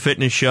annual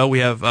fitness show.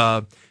 We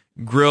have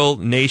Grill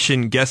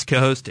Nation guest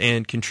co-host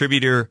and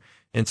contributor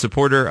and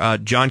supporter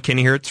John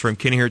Kinneyhertz from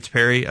Kinneyhertz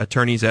Perry,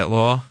 attorneys at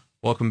law.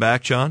 Welcome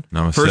back, John.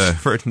 Namaste.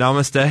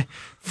 Namaste.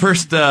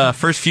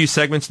 First few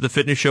segments of the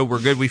fitness show were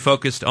good. We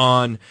focused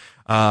on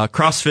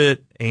CrossFit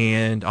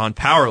and on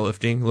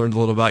powerlifting. Learned a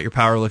little about your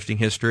powerlifting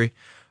history.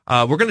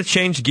 We're going to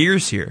change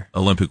gears here.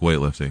 Olympic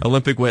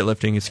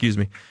weightlifting, excuse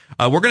me.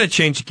 We're going to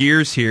change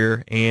gears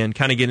here and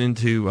kind of get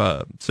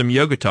into some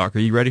yoga talk. Are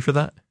you ready for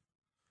that?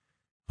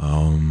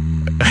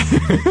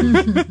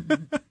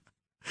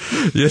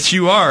 Yes,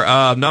 you are.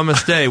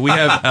 Namaste. We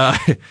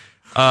have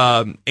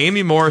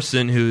Amy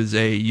Morrison, who's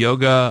a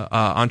yoga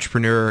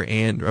entrepreneur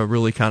and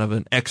really kind of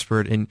an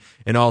expert in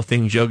all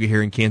things yoga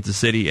here in Kansas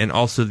City, and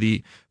also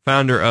the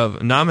founder of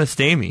Namaste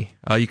Amy.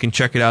 You can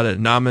check it out at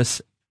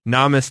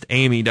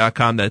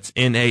namastamy.com. That's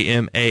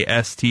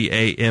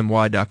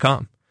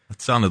NAMASTAMY.com.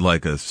 That sounded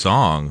like a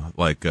song,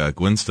 like a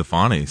Gwen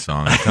Stefani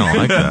song. I kind of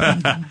like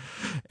that.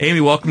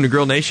 Amy, welcome to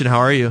Grill Nation. How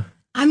are you?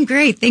 I'm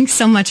great. Thanks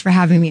so much for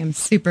having me. I'm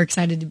super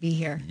excited to be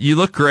here. You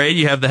look great.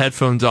 You have the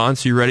headphones on,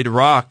 so you're ready to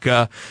rock.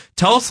 Tell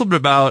us a little bit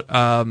about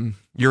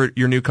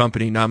your new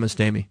company, Namaste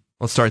Amy.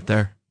 Let's start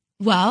there.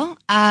 Well,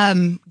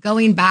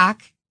 going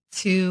back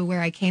to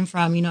where I came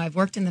from, I've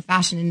worked in the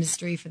fashion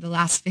industry for the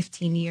last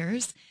 15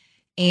 years,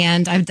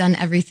 and I've done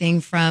everything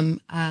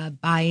from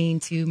buying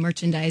to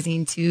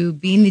merchandising to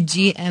being the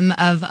GM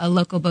of a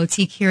local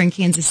boutique here in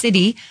Kansas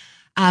City.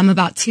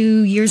 About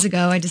 2 years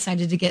ago, I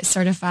decided to get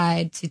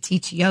certified to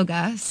teach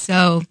yoga.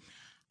 So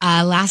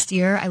last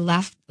year, I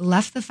left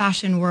the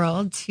fashion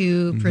world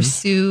to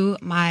pursue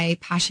my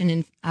passion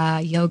in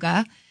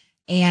yoga,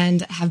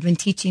 and have been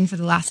teaching for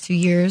the last 2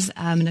 years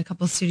in a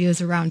couple studios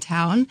around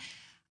town.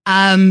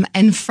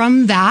 And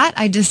from that,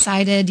 I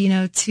decided,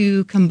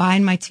 to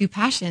combine my two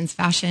passions,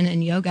 fashion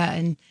and yoga,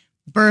 and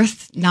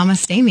birth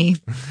Namaste Amy.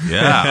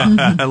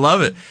 Yeah. I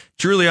love it.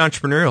 Truly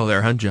entrepreneurial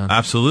there, huh, John?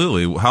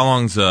 Absolutely. How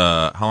long's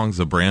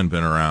the brand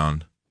been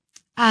around?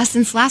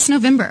 Since last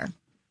November.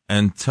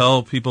 And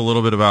tell people a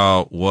little bit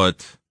about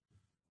what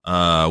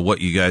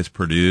you guys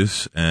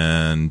produce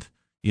and,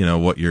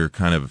 what you're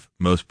kind of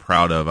most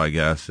proud of, I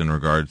guess, in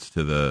regards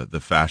to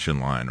the fashion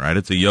line, right?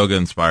 It's a yoga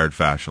inspired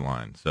fashion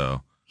line.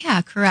 So.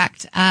 Yeah,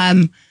 correct.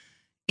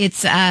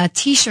 It's a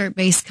t-shirt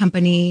based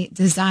company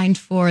designed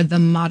for the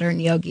modern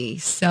yogi.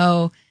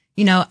 So,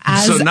 So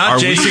not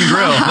Jason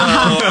Grill. No,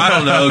 I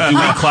don't know. Do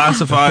we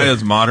classify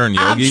as modern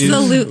yogis?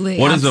 Absolutely.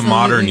 What is a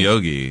modern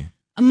yogi?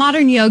 A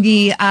modern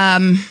yogi,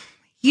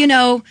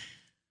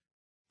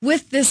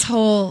 with this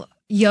whole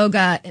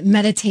yoga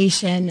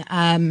meditation,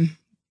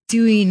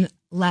 doing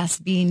less,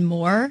 being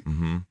more,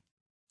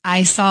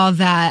 I saw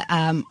that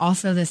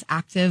also this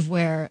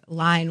activewear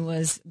line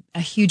was a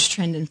huge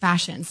trend in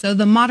fashion. So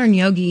the modern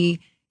yogi,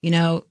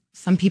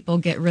 some people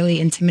get really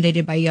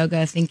intimidated by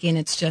yoga, thinking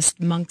it's just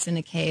monks in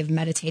a cave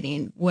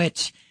meditating,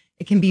 which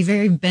it can be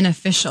very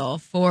beneficial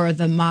for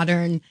the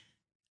modern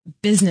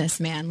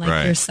businessman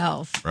like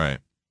yourself. Right.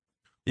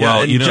 Yeah,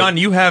 well, John,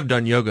 you have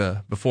done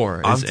yoga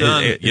before. I've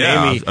done.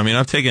 Amy, I mean,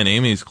 I've taken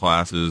Amy's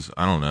classes.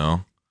 I don't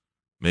know,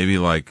 maybe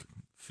like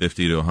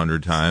 50 to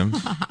 100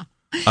 times.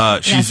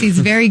 Yes, he's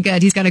very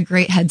good. He's got a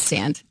great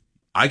headstand.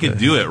 I could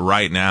do it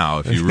right now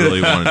if you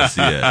really wanted to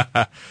see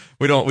it.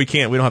 We don't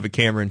have a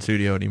camera in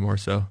studio anymore,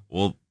 so.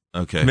 Well,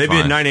 okay.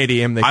 Maybe fine. at 9:80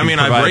 a.m.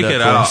 I break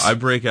it out. I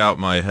break out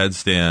my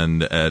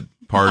headstand at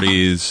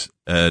parties,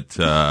 at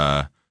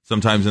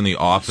sometimes in the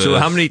office. So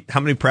how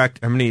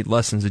many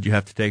lessons did you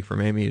have to take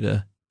from Amy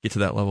to get to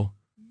that level?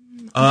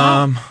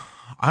 I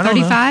don't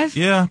 35?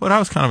 know. Yeah, but I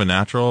was kind of a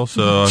natural,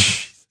 so of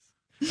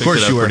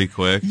course you were pretty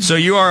quick. So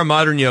you are a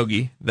modern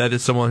yogi. That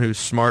is someone who's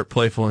smart,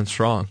 playful, and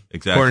strong.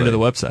 Exactly. According to the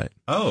website.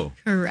 Oh,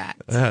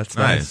 correct. That's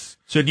nice.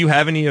 So do you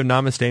have any of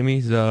Namaste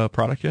Amy's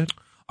product yet?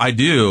 I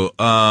do.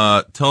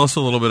 Tell us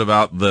a little bit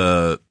about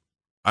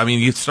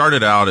you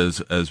started out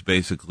as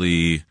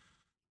basically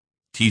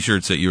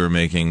T-shirts that you were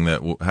making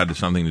that had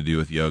something to do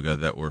with yoga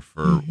that were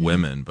for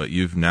women, but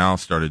you've now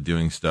started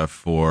doing stuff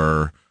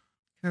for.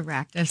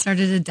 Correct. I've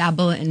started to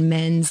dabble in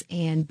men's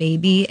and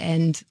baby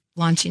and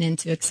launching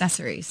into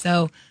accessories.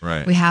 So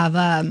we have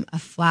a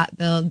flat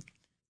build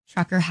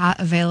trucker hat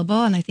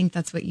available, and I think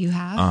that's what you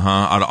have.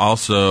 I've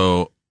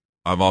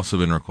also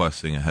been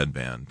requesting a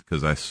headband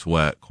because I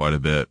sweat quite a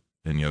bit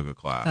in yoga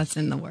class. That's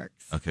in the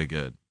works. Okay,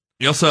 good.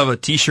 You also have a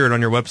T-shirt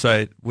on your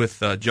website with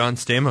John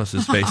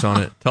Stamos' face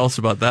on it. Tell us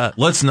about that.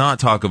 Let's not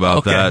talk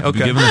about that. Okay.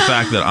 Given the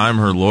fact that I'm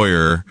her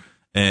lawyer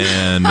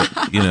and,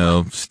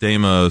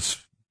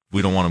 Stamos,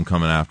 we don't want him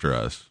coming after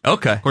us.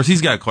 Okay. Of course, he's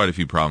got quite a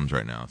few problems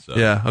right now. So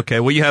yeah. Okay.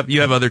 Well, you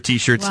have other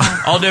T-shirts,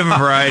 all different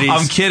varieties.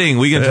 I'm kidding.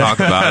 We can talk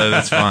about it.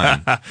 It's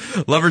fine.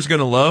 Lover's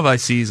Gonna Love, I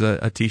see, is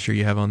a T-shirt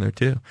you have on there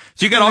too.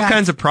 So you got all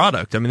kinds of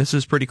product. I mean, this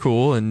is pretty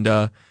cool, and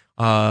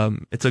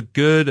it's a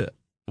good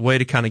way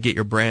to kind of get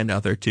your brand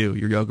out there too.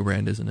 Your yoga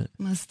brand, isn't it?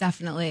 Most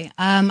definitely.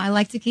 I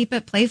like to keep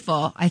it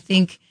playful. I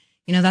think.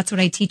 That's what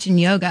I teach in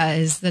yoga,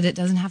 is that it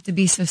doesn't have to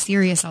be so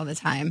serious all the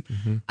time,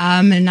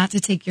 and not to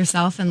take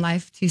yourself and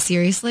life too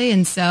seriously.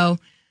 And so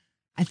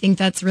I think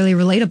that's really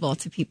relatable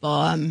to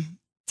people,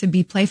 to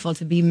be playful,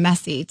 to be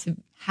messy, to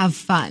have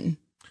fun.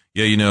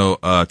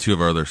 Yeah, two of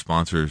our other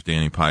sponsors,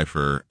 Danny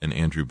Pfeiffer and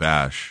Andrew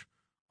Bash,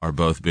 are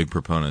both big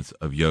proponents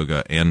of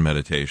yoga and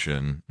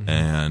meditation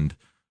and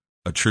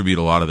attribute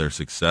a lot of their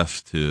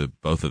success to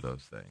both of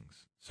those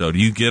things. So do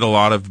you get a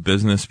lot of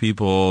business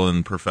people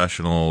and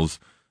professionals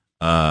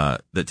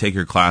that take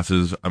your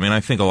classes? I mean, I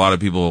think a lot of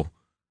people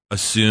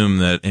assume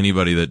that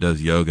anybody that does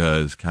yoga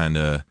is kind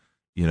of,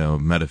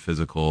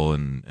 metaphysical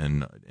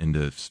and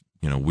into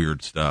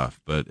weird stuff,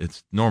 but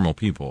it's normal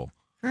people.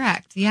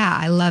 Correct. Yeah.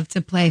 I love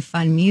to play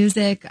fun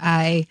music.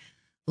 I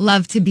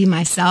love to be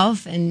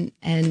myself and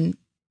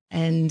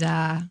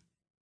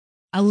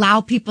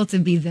allow people to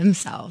be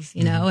themselves,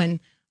 and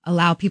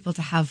allow people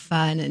to have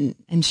fun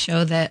and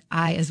show that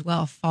I as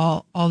well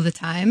fall all the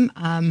time.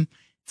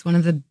 It's one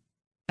of the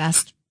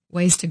best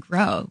ways to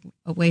grow,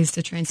 ways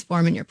to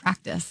transform in your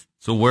practice.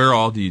 So where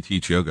all do you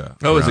teach yoga?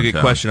 That was a good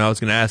question I was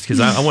going to ask, because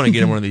I want to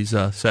get in one of these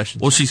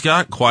sessions. Well, she's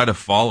got quite a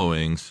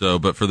following.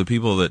 But for the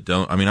people that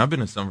don't, I've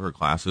been in some of her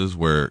classes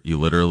where you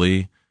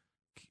literally,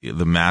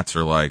 the mats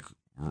are like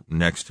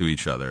next to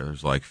each other.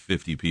 There's like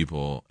 50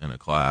 people in a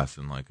class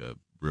in like a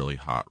really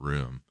hot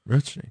room.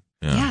 Richie.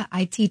 Yeah,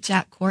 I teach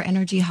at Core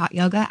Energy Hot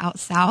Yoga out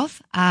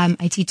south.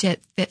 I teach at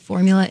Fit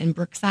Formula in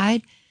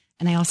Brookside,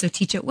 and I also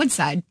teach at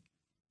Woodside.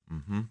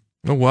 Mm-hmm.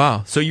 Oh,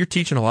 wow. So you're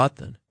teaching a lot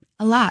then?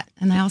 A lot.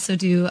 And I also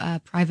do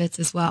privates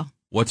as well.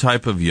 What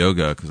type of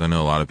yoga? Because I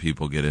know a lot of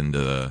people get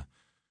into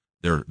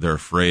they're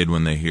afraid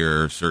when they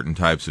hear certain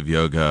types of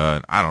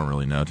yoga. I don't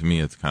really know. To me,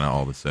 it's kind of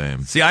all the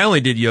same. See, I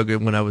only did yoga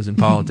when I was in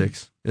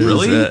politics.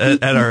 Really?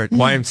 At our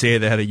YMCA,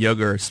 they had a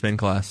yoga or spin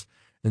class.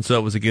 And so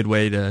it was a good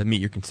way to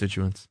meet your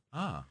constituents.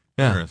 Ah,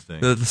 yeah. Interesting.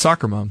 The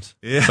soccer moms.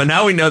 Yeah. But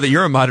now we know that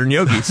you're a modern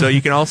yogi, so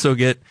you can also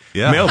get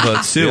male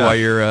votes too while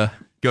you're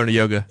going to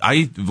yoga.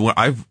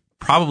 I've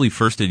probably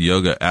first did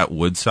yoga at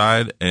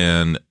Woodside,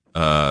 and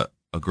a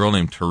girl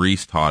named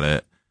Therese taught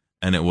it,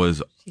 and it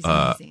was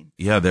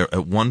there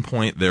at one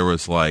point there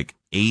was like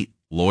 8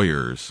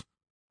 lawyers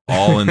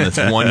all in this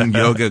one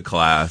yoga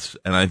class,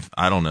 and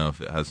I don't know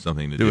if it has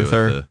something to do with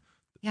her.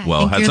 It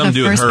had something to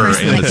do with her and the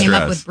stress. That came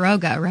up with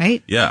Broga,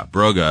 right? Yeah,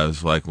 Broga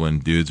is like when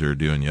dudes are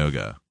doing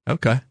yoga.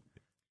 Okay.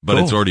 But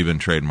it's already been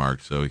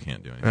trademarked, so we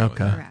can't do anything.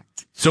 Okay. With it.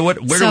 Correct.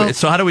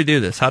 So how do we do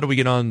this? How do we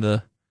get on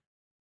the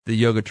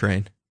yoga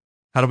train?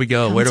 How do we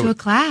go? Come to a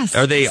class.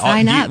 Are they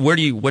sign up?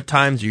 What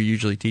times are you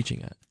usually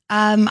teaching at?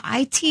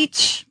 I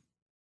teach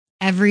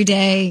every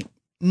day,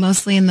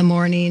 mostly in the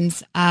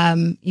mornings.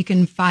 You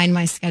can find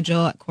my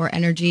schedule at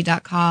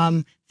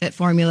coreenergy.com,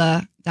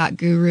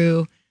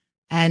 fitformula.guru,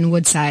 and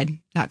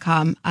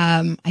woodside.com.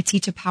 I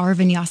teach a power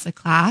vinyasa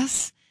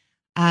class.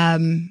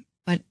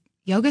 But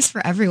yoga's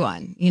for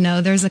everyone.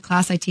 There's a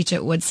class I teach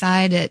at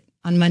Woodside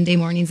on Monday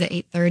mornings at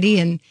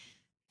 8:30, and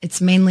it's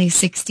mainly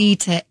 60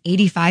 to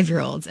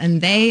 85-year-olds,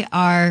 and they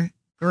are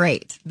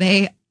great.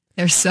 They're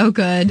so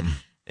good,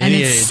 and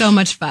it's so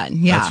much fun.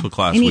 Yeah, that's what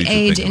class any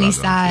age, any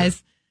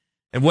size.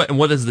 And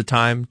what is the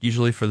time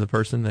usually for the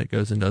person that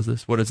goes and does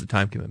this? What is the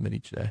time commitment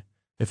each day?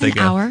 If they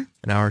go hour.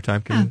 An hour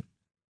time commitment.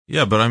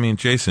 Yeah, but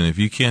Jason, if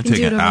you can't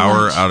take an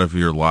hour out of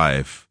your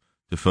life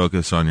to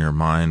focus on your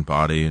mind,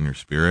 body, and your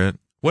spirit.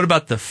 What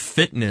about the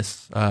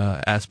fitness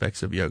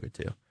aspects of yoga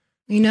too?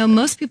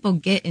 Most people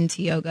get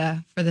into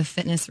yoga for the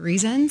fitness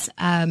reasons.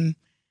 And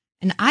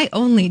I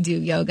only do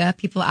yoga.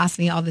 People ask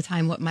me all the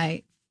time what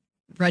my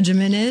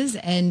regimen is,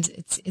 and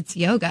it's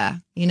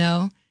yoga,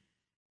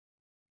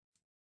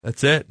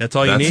 That's it. That's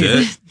all you need.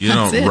 That's it. You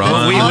don't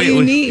run. That's all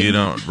you need. You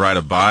don't ride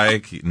a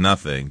bike.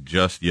 Nothing.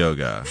 Just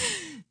yoga.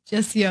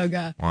 Just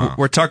yoga. Wow.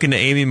 We're talking to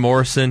Amy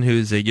Morrison,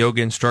 who's a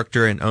yoga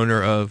instructor and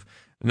owner of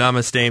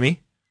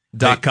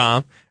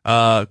NamasteAmy.com.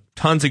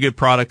 Tons of good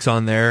products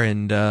on there,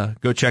 and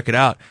go check it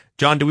out.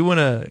 John, do we want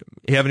to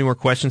have any more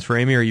questions for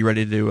Amy, or are you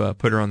ready to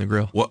put her on the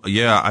grill? Well,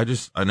 yeah,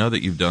 I know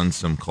that you've done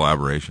some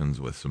collaborations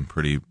with some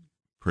pretty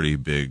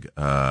big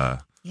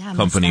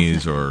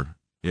companies,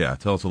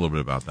 tell us a little bit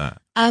about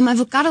that.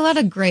 I've got a lot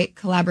of great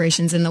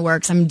collaborations in the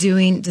works. I'm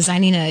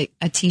designing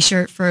a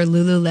t-shirt for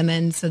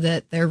Lululemon so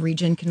that their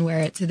region can wear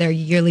it to their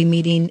yearly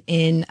meeting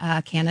in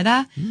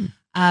Canada.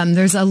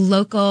 There's a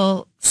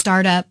local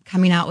startup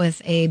coming out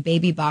with a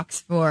baby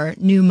box for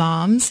new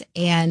moms,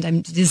 and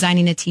I'm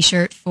designing a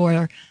t-shirt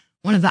for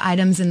one of the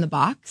items in the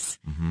box.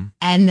 Mm-hmm.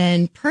 And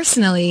then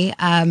personally,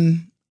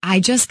 I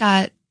just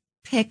got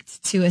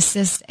picked to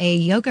assist a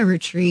yoga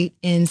retreat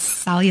in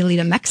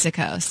Sayulita,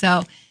 Mexico.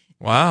 So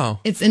wow,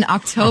 it's in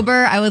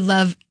October. I would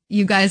love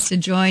you guys to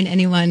join.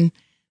 Anyone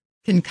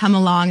can come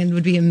along, and it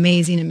would be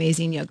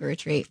amazing yoga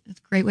retreat. It's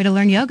a great way to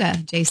learn yoga,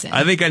 Jason.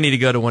 I think I need to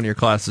go to one of your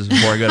classes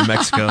before I go to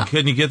Mexico.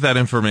 Can you get that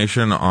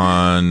information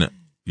on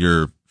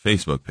your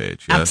Facebook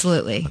page? Yes?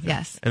 Absolutely, okay.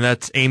 Yes. And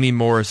that's Amy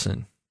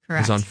Morrison.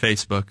 Correct. Is on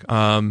Facebook.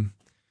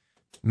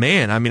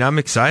 Man, I'm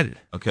excited.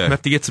 Okay. I'm gonna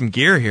have to get some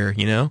gear here,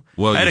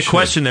 Well, I had a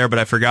question there, but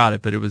I forgot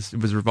it, but it was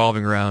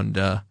revolving around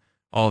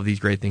all of these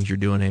great things you're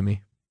doing,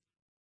 Amy.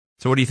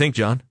 So what do you think,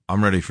 John?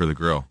 I'm ready for the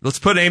grill. Let's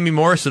put Amy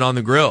Morrison on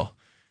the grill.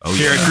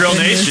 Here at Grill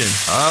Nation.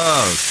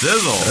 Oh,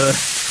 sizzle.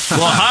 A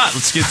little hot.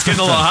 It's getting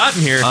a little hot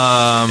in here.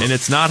 And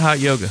it's not hot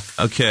yoga.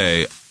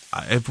 Okay.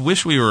 I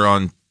wish we were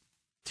on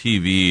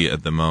TV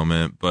at the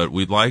moment, but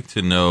we'd like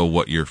to know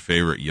what your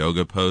favorite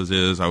yoga pose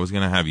is. I was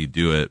going to have you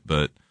do it,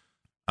 but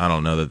I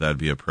don't know that that'd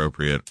be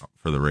appropriate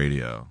for the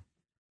radio.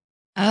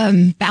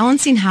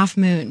 Balancing half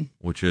moon.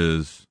 Which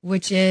is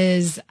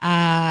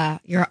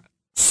you're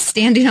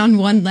standing on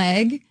one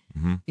leg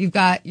You've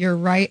got your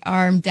right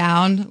arm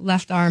down,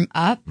 left arm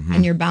up,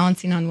 and you're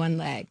balancing on one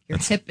leg. Your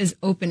hip is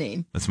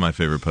opening. That's my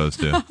favorite pose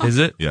too. Is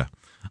it? Yeah.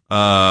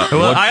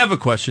 I have a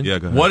question. Yeah,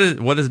 go ahead.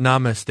 What does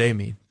namaste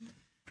mean?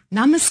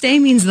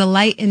 Namaste means the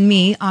light in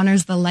me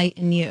honors the light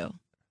in you.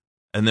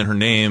 And then her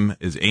name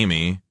is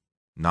Amy.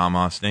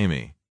 Namaste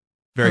Amy.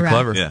 Very Correct.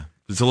 clever. Yeah.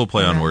 It's a little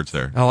play on words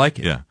there. I like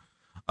it. Yeah.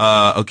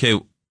 Okay.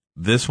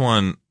 This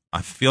one,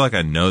 I feel like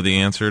I know the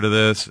answer to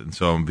this, and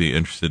so I'm going to be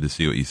interested to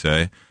see what you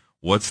say.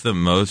 What's the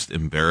most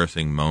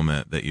embarrassing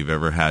moment that you've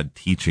ever had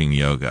teaching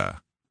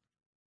yoga?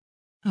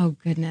 Oh,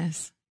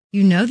 goodness.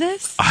 You know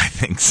this? I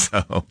think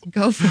so.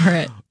 Go for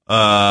it.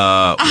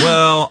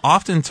 Well,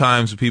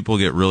 oftentimes people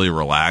get really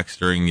relaxed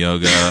during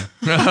yoga.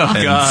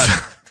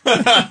 God.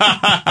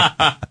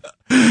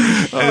 I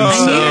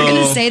knew you were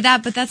going to say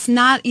that, but that's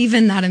not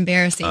even that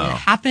embarrassing. It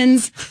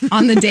happens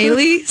on the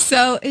daily,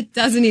 so it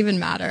doesn't even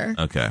matter.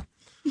 Okay.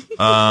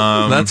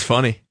 That's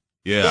funny.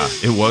 Yeah,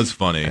 it was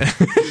funny.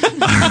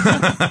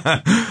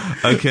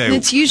 Okay. And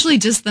it's usually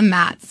just the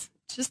mats.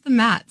 It's just the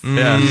mats.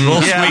 Yeah, it's a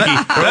little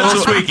squeaky.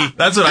 That's squeaky.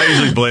 That's what I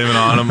usually blame it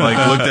on. I'm like,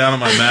 look down at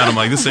my mat. I'm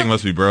like, this thing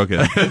must be broken.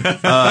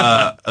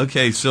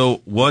 Okay,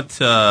 so what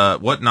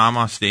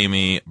Namaste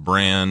Amy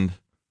brand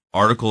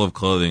article of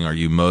clothing are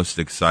you most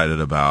excited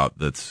about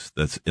that's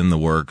in the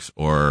works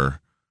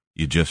or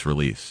you just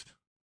released?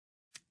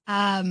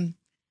 I've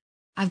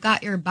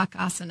got your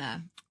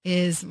Bakasana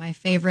is my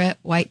favorite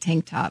white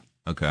tank top.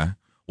 Okay.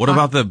 What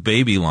about the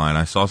baby line?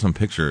 I saw some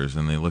pictures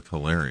and they looked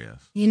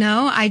hilarious. You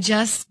know, I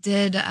just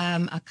did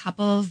a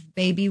couple of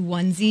baby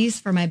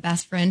onesies for my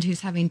best friend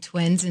who's having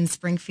twins in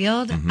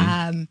Springfield.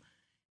 And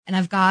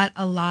I've got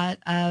a lot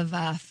of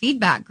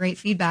great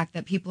feedback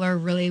that people are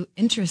really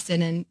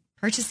interested in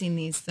purchasing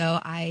these. So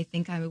I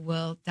think I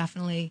will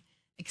definitely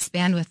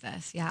expand with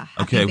this. Yeah.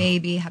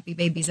 Happy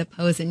Baby's a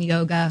pose in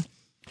yoga.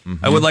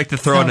 I would like to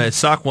throw in a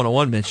Sock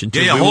 101 mention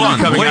too. Yeah, hold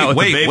on.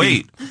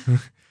 Wait.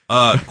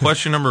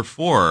 Question number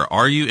 4.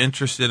 Are you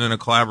interested in a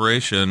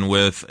collaboration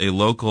with a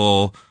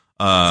local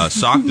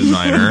sock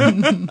designer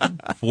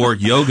for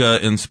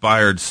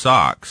yoga-inspired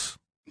socks?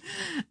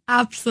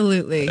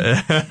 Absolutely.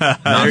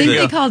 I think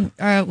they called,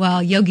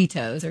 Yogi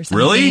Toes or something.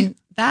 Really?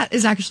 That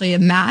is actually a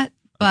mat,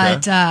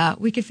 but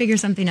we could figure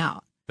something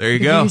out. There you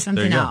go.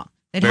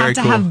 They'd have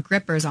to have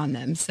grippers on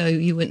them so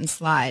you wouldn't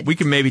slide. We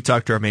can maybe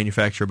talk to our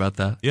manufacturer about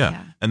that.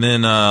 Yeah. And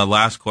then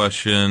last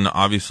question.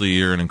 Obviously,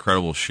 you're in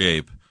incredible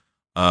shape.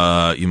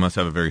 You must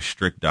have a very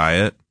strict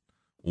diet.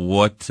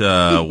 What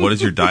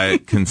does your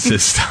diet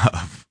consist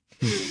of?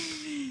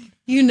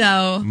 You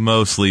know.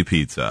 Mostly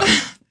pizza.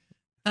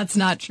 That's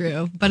not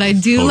true. But I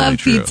do love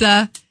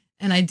pizza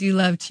and I do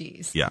love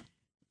cheese. Yeah.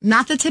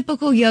 Not the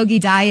typical yogi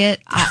diet.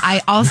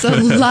 I also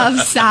love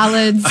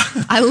salads.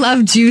 I love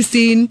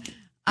juicing.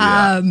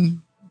 Yeah.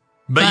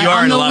 But you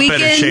are in a lot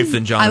better shape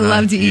than John. I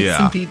love to eat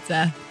some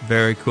pizza.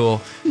 Very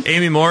cool.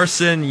 Amy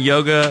Morrison,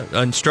 yoga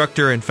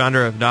instructor and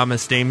founder of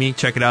Namaste Amy.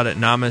 Check it out at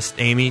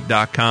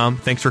namasteamy.com.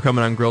 Thanks for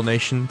coming on Grill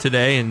Nation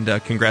today, and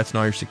congrats on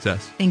all your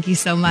success. Thank you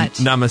so much.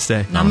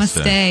 Namaste.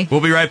 Namaste. We'll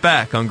be right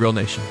back on Grill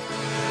Nation.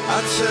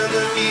 I turn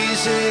the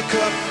music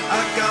up,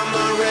 I got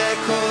my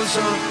records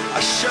on, I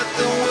shut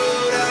the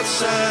world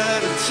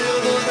outside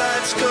until the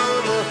lights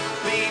come on,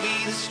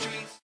 maybe the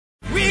streets.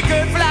 We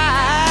could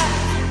fly,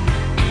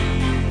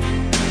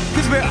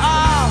 'cause we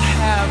all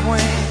have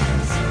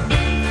wings,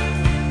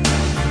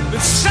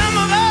 but some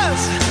of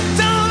us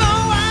don't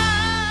know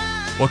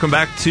why. Welcome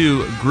back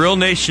to Grill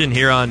Nation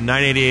here on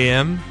 980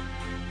 AM,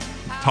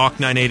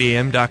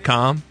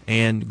 talk980am.com,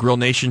 and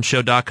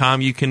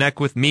grillnationshow.com. You connect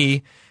with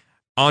me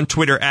on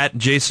Twitter at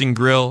Jason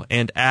Grill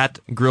and at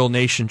Grill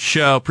Nation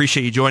Show.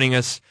 Appreciate you joining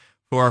us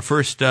for our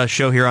first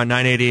show here on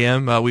 980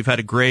 AM. We've had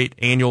a great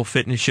annual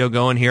fitness show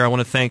going here. I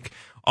want to thank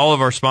all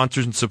of our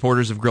sponsors and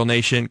supporters of Grill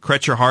Nation: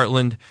 Kretcher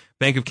Heartland,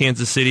 Bank of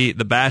Kansas City,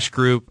 the Bash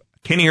Group,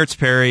 Kenny Hertz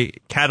Perry,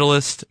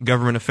 Catalyst,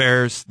 Government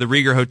Affairs, the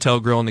Rieger Hotel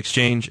Grill and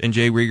Exchange, and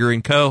Jay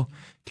Rieger & Co.,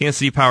 Kansas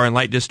City Power and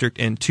Light District,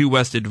 and Two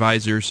West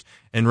Advisors,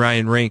 and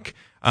Ryan Rink.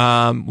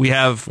 We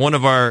have one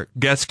of our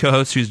guest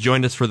co-hosts who's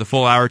joined us for the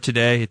full hour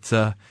today. It's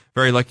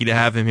very lucky to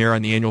have him here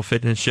on the annual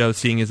fitness show,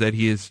 seeing as that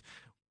he is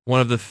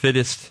one of the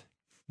fittest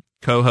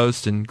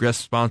co-hosts and guest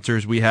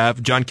sponsors we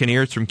have. John Kenny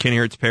Hertz from Kenny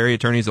Hertz Perry,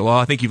 attorneys at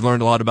law. I think you've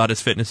learned a lot about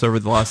his fitness over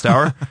the last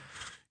hour.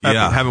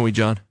 Yeah. Haven't we,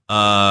 John?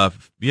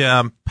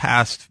 Yeah,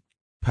 past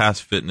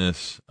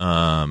fitness,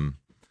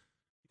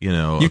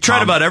 you've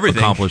tried about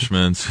everything.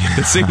 Accomplishments.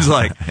 It seems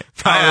like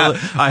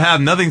I have.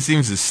 Nothing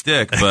seems to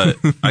stick, but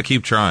I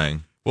keep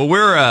trying. Well,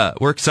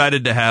 we're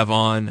excited to have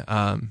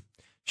on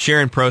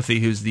Sharon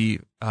Prothy, who's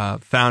the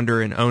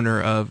founder and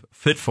owner of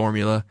Fit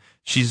Formula.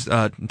 She's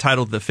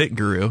entitled the Fit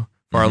Guru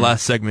for our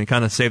last segment.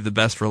 Kind of saved the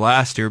best for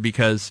last here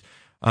because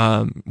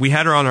we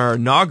had her on our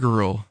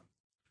inaugural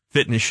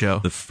fitness show,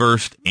 the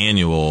first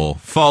annual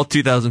fall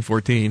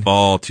 2014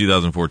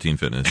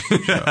 fitness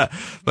show.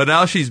 But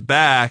now she's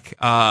back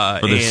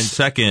for the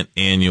second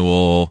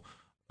annual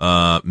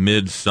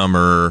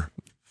midsummer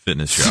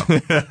fitness show.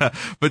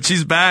 But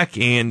she's back,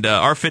 and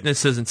our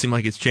fitness doesn't seem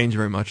like it's changed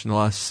very much in the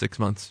last 6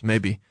 months,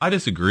 maybe. I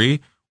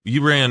disagree.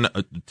 You ran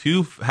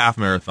 2 half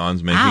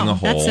marathons, making a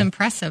whole. That's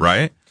impressive.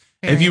 Right?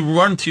 Very. If you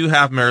run 2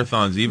 half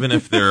marathons, even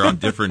if they're on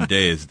different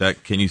days,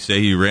 can you say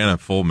you ran a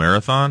full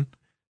marathon?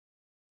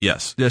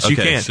 Yes. Yes, okay, you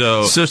can.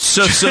 So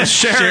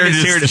Sharon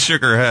is here to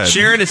shook her head.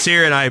 Sharon is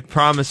here, and I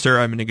promised her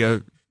I'm going to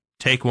go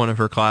take one of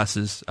her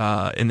classes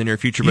in the near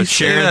future. But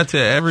Sharon, say that to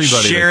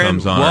everybody Sharon, that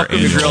comes on. Welcome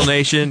to Grill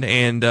Nation,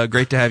 and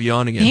great to have you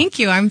on again. Thank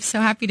you. I'm so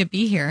happy to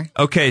be here.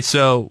 Okay,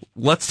 so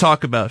let's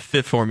talk about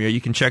Fit Formula.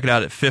 You can check it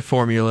out at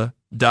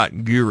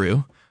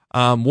fitformula.guru.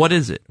 What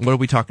is it? What are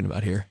we talking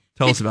about here?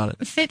 Tell us about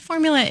it. Fit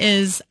Formula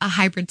is a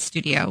hybrid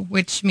studio,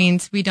 which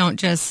means we don't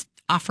just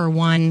offer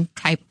one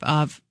type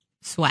of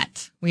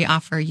sweat. We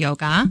offer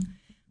yoga.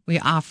 We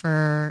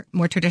offer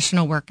more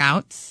traditional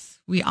workouts.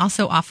 We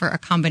also offer a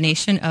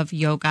combination of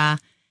yoga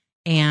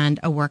and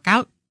a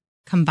workout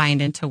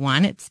combined into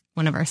one. It's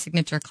one of our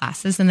signature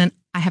classes. And then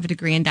I have a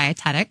degree in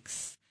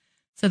dietetics.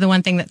 So the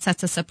one thing that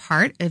sets us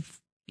apart of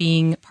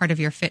being part of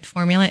your Fit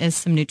Formula is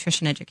some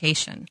nutrition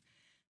education,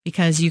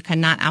 because you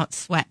cannot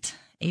out-sweat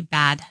a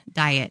bad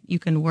diet. You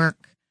can work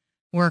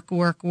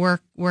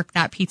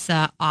that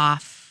pizza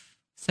off,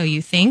 so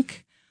you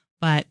think,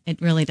 but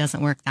it really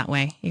doesn't work that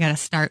way. You got to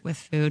start with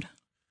food.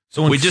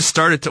 So we've just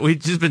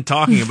been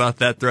talking about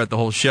that throughout the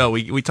whole show.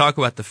 We talk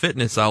about the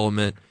fitness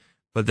element,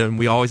 but then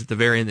we always at the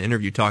very end of the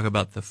interview talk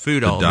about the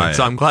food element. Diet.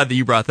 So I'm glad that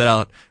you brought that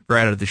out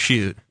right out of the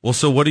chute. Well,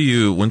 so what do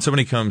you, when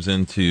somebody comes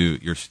into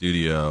your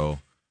studio,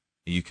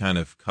 you kind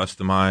of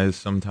customize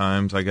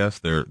sometimes, I guess,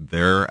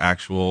 their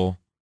actual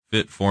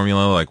fit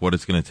formula, like what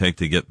it's going to take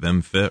to get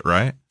them fit,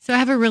 right? So I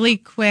have a really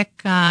quick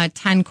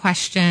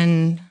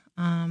 10-question,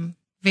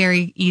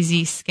 very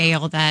easy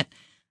scale that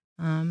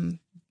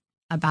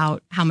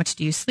about how much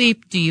do you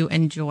sleep? Do you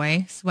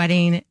enjoy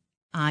sweating?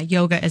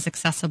 Yoga is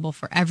accessible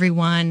for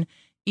everyone.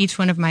 Each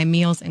one of my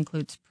meals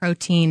includes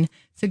protein.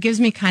 So it gives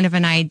me kind of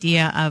an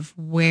idea of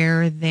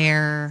where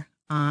they're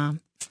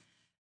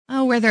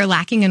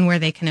lacking and where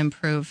they can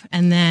improve.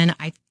 And then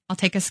I'll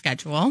take a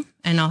schedule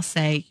and I'll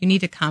say, you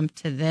need to come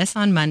to this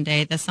on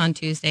Monday, this on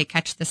Tuesday,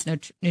 catch this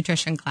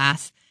nutrition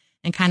class,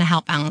 and kind of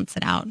help balance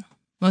it out.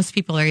 Most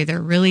people are either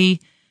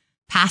really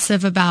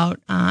passive about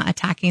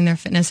attacking their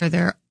fitness, or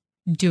they're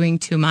doing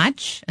too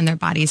much and their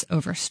body's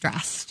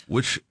overstressed.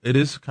 Which it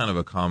is kind of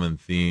a common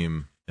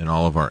theme in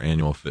all of our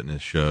annual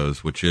fitness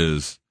shows, which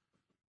is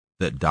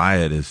that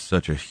diet is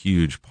such a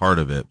huge part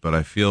of it. But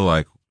I feel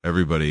like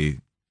everybody,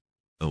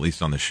 at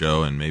least on the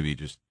show and maybe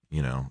just,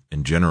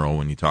 in general,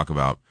 when you talk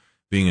about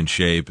being in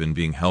shape and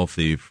being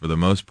healthy, for the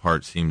most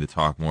part, seem to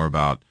talk more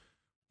about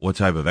what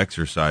type of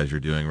exercise you're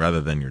doing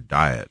rather than your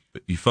diet.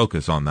 But you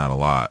focus on that a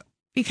lot.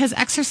 Because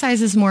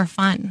exercise is more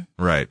fun.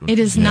 Right. It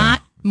is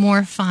not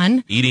more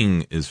fun.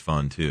 Eating is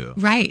fun too.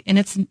 Right.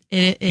 And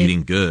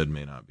eating good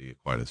may not be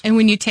quite as fun. And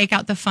when you take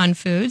out the fun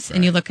foods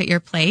and you look at your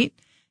plate,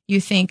 you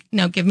think,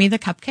 no, give me the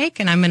cupcake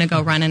and I'm going to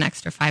go run an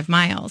extra 5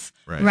 miles.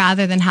 Right.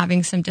 Rather than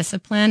having some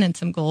discipline and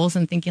some goals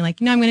and thinking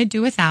like, I'm going to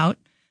do without.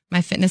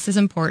 My fitness is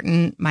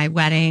important, my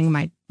wedding,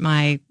 my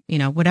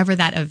whatever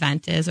that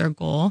event is or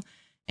goal.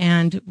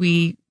 And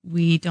we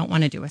don't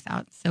want to do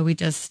without. So we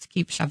just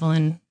keep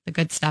shoveling the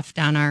good stuff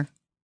down our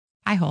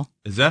pie hole.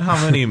 Is that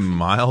how many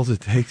miles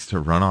it takes to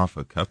run off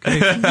a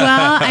cupcake?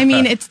 Well, I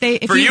mean, it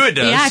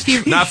does.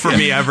 Yeah, not for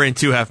me. I've ran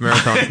 2 half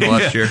marathons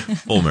last year.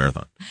 Full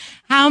marathon.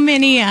 How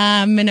many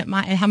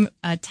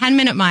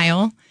 10-minute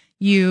mile,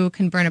 you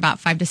can burn about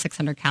 500 to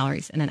 600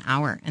 calories in an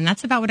hour. And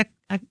that's about what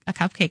a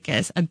cupcake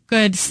is. A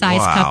good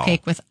sized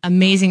cupcake with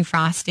amazing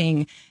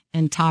frosting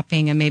and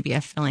topping and maybe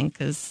a filling,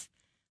 because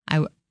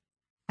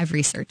I've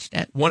researched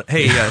it.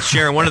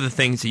 Sharon, one of the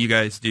things that you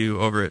guys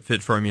do over at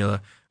Fit Formula,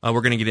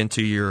 we're going to get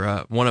into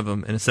your one of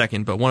them in a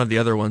second, but one of the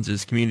other ones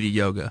is community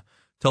yoga.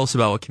 Tell us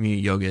about what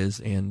community yoga is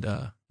and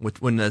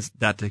when does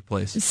that take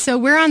place? So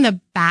we're on the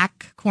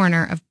back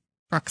corner of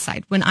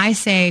Brookside. When I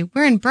say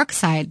we're in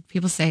Brookside,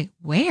 people say,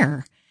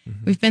 where?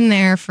 Mm-hmm. We've been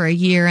there for a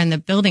year, and the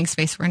building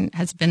space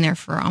has been there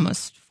for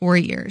almost 4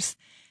 years.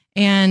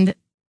 And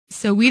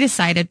so we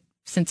decided,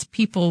 since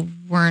people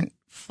weren't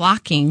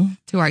flocking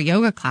to our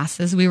yoga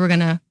classes, we were going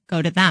to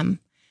go to them.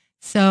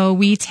 So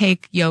we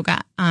take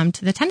yoga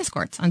to the tennis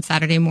courts on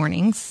Saturday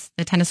mornings,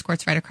 the tennis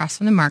courts right across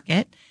from the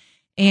market.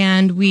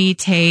 And we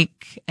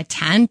take a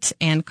tent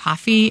and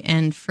coffee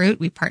and fruit.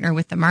 We partner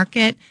with the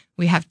market.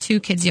 We have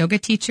 2 kids yoga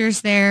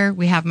teachers there.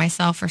 We have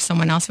myself or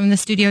someone else from the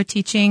studio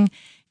teaching.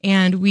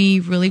 And we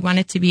really want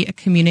it to be a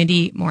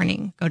community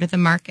morning. Go to the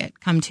market,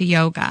 come to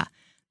yoga,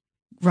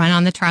 run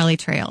on the trolley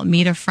trail,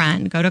 meet a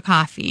friend, go to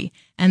coffee,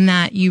 and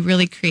that you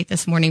really create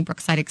this morning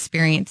Brookside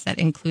experience that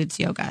includes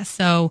yoga.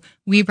 So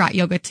we brought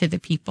yoga to the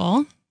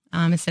people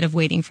instead of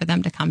waiting for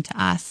them to come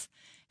to us.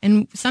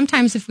 And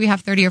sometimes if we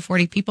have 30 or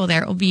 40 people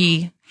there, it will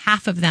be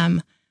half of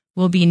them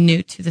will be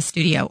new to the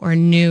studio or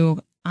new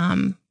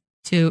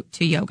to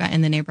yoga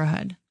in the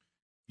neighborhood.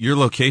 Your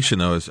location,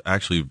 though, is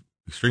actually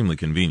extremely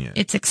convenient.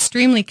 It's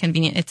extremely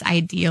convenient. It's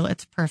ideal.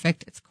 It's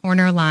perfect. It's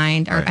corner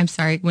lined,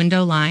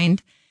 window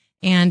lined.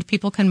 and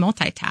people can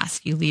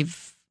multitask. You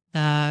leave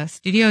the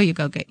studio, you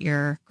go get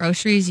your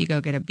groceries, you go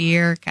get a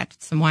beer, catch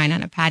some wine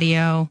on a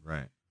patio.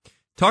 Right.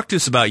 Talk to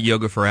us about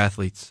yoga for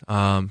athletes.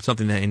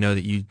 Something that I know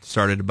that you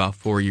started about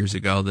 4 years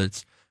ago.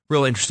 That's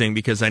real interesting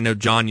because I know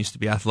John used to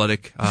be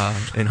athletic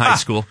in high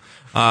school.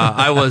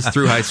 I was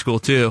through high school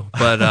too,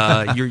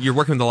 but you're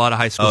working with a lot of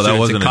high school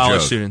students and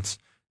college students.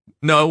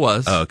 No, it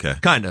was. Oh, okay.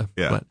 Kind of.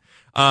 Yeah.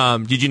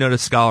 But, did you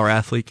notice Scholar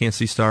Athlete, Kansas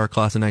City Star,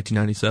 class of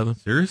 1997?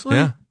 Seriously?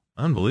 Yeah.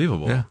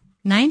 Unbelievable. Yeah.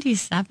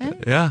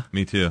 97? Yeah.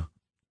 Me too.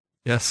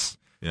 Yes.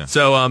 Yeah.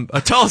 So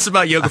tell us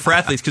about Yoga for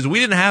Athletes, because we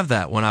didn't have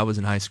that when I was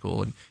in high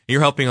school, and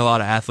you're helping a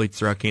lot of athletes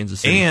throughout Kansas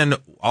City. And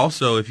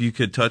also, if you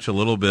could touch a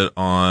little bit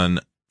on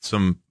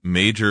some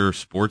major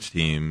sports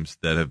teams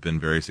that have been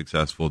very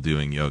successful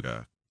doing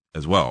yoga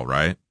as well,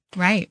 right?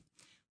 Right.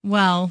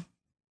 Well,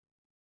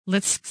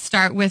 let's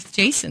start with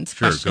Jason's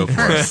Sure, question go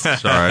for first. it.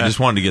 Sorry, I just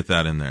wanted to get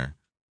that in there.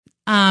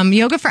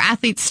 Yoga for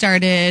Athletes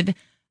started,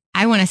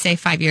 I want to say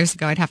 5 years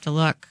ago. I'd have to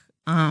look.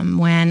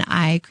 When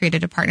I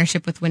created a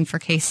partnership with Win for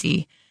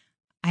KC.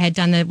 I had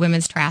done the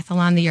women's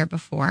triathlon the year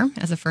before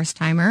as a first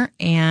timer,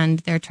 and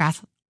their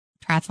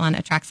triathlon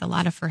attracts a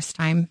lot of first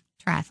time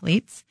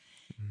triathletes.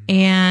 Mm-hmm.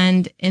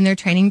 And in their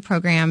training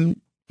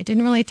program, it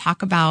didn't really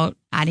talk about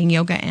adding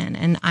yoga in.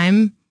 And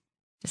I'm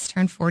just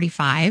turned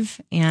 45,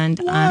 and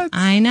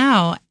I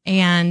know.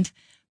 And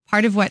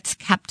part of what's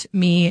kept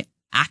me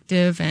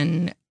active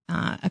and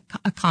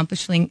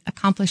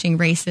accomplishing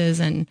races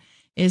and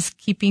is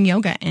keeping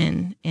yoga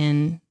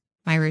in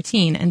my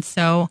routine. And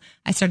so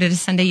I started a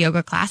Sunday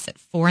yoga class at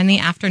 4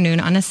 p.m.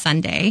 on a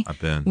Sunday,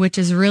 which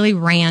is really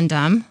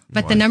random.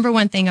 But the number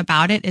one thing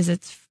about it is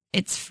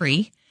it's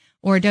free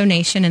or a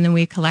donation. And then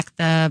we collect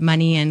the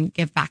money and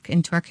give back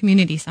into our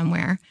community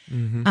somewhere.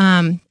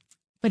 Mm-hmm.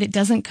 But it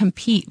doesn't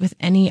compete with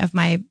any of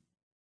my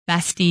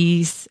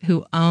besties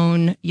who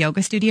own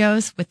yoga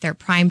studios with their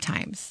prime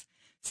times.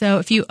 So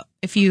if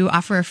you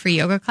offer a free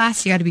yoga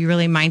class, you got to be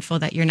really mindful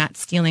that you're not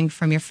stealing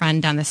from your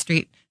friend down the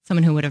street,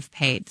 someone who would have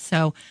paid.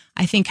 So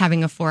I think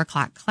having a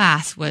 4:00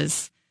 class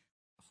was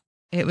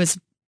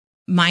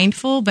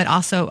mindful, but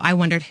also I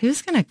wondered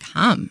who's going to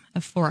come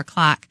at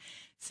 4:00.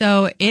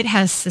 So it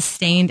has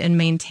sustained and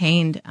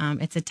maintained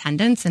its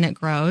attendance, and it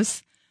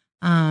grows.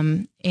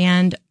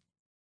 And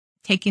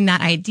taking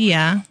that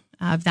idea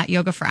of that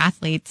yoga for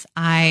athletes,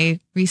 I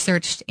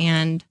researched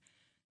and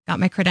got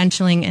my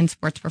credentialing in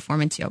sports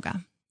performance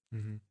yoga,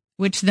 mm-hmm.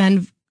 which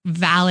then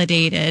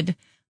validated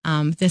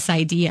this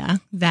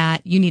idea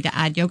that you need to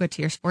add yoga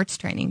to your sports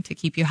training to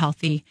keep you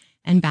healthy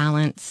and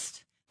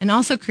balanced, and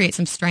also create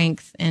some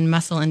strength and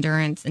muscle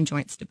endurance and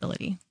joint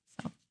stability.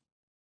 So,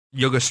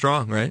 Yoga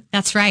Strong, right?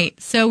 That's right.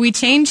 So we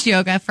changed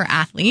yoga for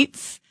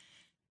athletes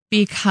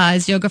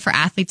because yoga for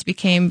athletes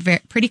became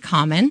pretty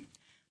common,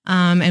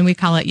 and we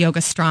call it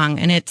Yoga Strong.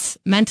 And it's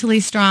mentally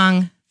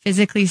strong,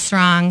 physically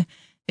strong.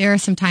 There are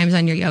some times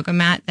on your yoga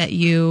mat that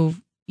you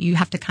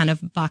have to kind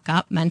of buck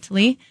up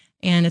mentally.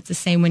 And it's the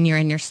same when you're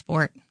in your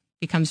sport. It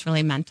becomes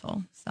really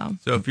mental. So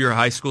if you're a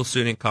high school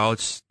student,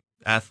 college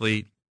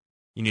athlete,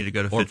 you need to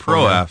go to or Fit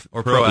Formula.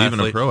 Or pro even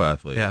athlete. A pro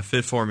athlete. Yeah,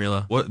 Fit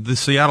Formula. What the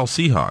Seattle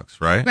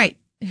Seahawks, right? Right.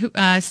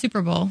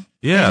 Super Bowl.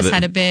 Yeah, they just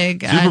had a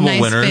big, Super Bowl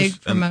nice winners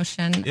big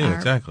promotion. Yeah,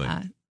 exactly.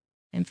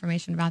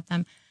 Information about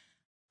them.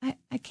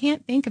 I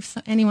can't think of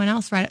anyone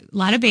else. Right. A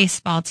lot of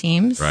baseball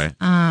teams. Right.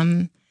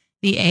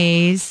 The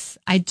A's.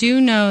 I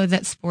do know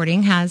that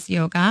Sporting has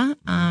yoga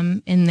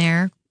in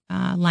their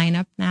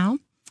lineup now,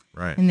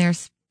 right? In their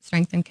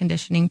strength and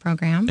conditioning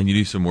program. And you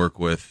do some work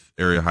with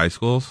area high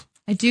schools?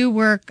 I do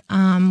work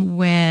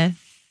with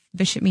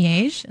Bishop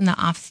Miege in the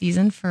off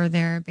season for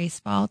their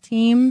baseball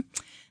team.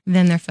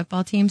 Then their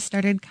football team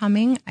started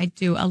coming. I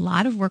do a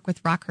lot of work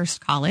with Rockhurst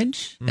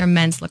College, their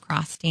men's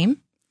lacrosse team.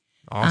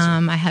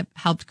 Awesome. I have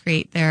helped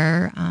create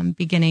their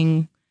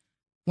beginning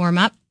warm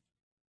up,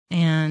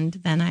 and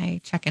then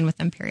I check in with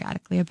them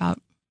periodically about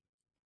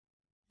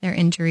their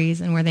injuries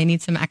and where they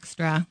need some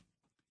extra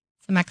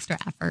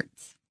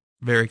efforts.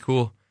 Very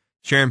cool.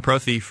 Sharon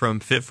Prothy from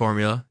Fit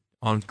Formula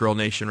on Grill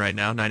Nation right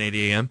now,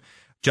 9:80 a.m.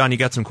 John, you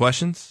got some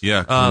questions?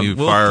 Yeah, can you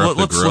fire up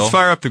the grill? Let's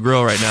fire up the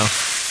grill right now.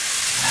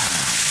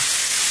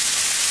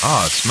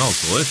 Oh, it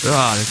smells delicious.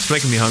 Oh, it's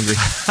making me hungry.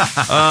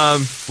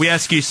 We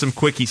ask you some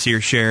quickies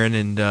here, Sharon,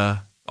 and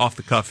off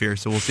the cuff here,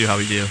 so we'll see how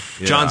we do.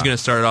 Yeah. John's going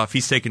to start it off.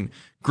 He's taken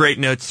great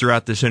notes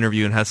throughout this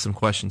interview and has some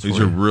questions These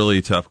for you. Are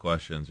really tough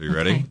questions. Are you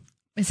ready?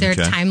 Is there a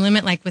time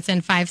limit, like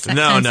within 5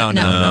 seconds?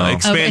 No.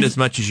 Expand as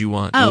much as you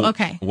want. Oh,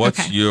 okay. What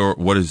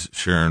is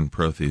Sharon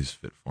Prothy's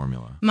Fit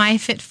Formula? My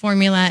Fit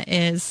Formula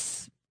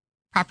is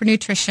proper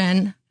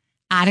nutrition,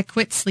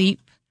 adequate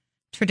sleep,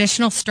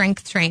 traditional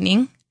strength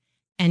training,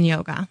 and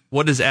yoga.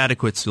 What is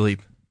adequate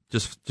sleep?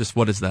 Just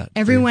what is that?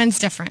 Everyone's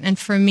different. And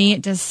for me,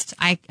 it just,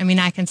 I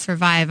can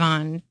survive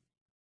on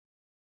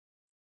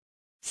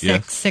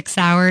six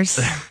hours.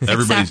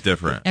 Everybody's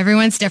different.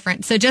 Everyone's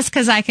different. So just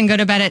because I can go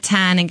to bed at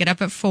 10 and get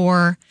up at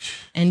 4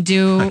 and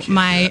do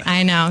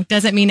I know,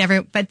 doesn't mean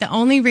but the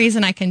only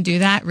reason I can do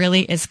that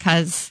really is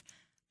because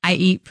I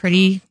eat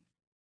pretty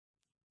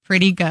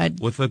pretty good.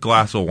 With a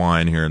glass of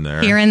wine here and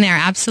there. Here and there,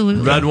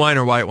 absolutely. Red wine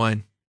or white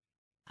wine?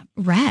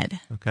 Red.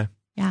 Okay.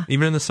 Yeah.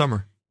 Even in the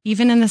summer?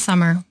 Even in the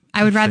summer.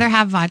 I would rather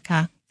have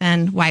vodka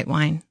than white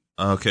wine.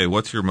 Okay,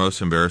 what's your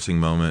most embarrassing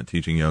moment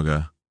teaching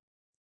yoga?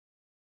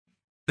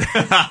 We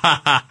asked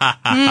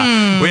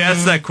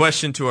that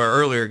question to our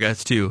earlier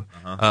guest, too.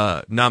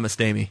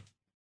 Namaste me.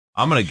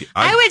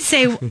 I would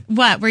say,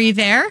 what? Were you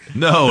there?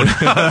 No,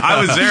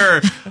 I was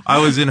there. I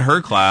was in her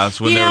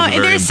class when there was a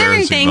very there's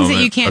certain things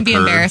that you can't be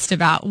embarrassed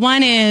about.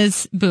 One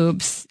is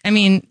boobs. I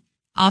mean,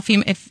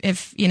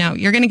 if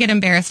you're going to get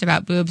embarrassed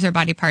about boobs or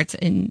body parts,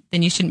 then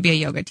you shouldn't be a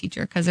yoga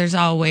teacher because there's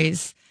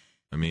always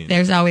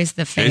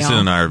the fail. Jason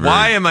and I are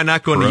Why am I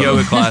not going to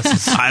yoga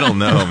classes? I don't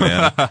know,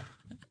 man.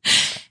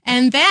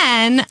 And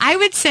then I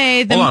would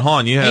say hold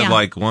on. You had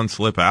like one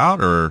slip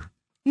out or?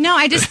 No,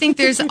 I just think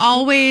there's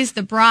always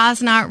the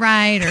bra's not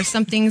right or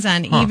something's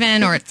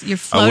uneven or you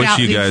float out.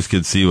 I wish you guys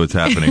could see what's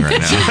happening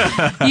right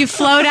now. You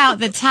float out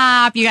the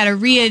top. You got to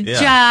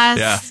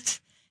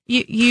readjust. Yeah.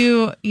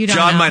 You don't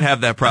John know. might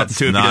have that problem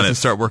too if he doesn't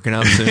start working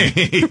out soon.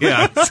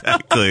 Yeah,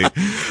 exactly.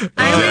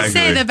 I would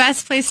say the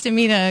best place to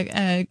meet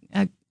a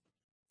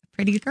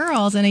pretty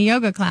girl is in a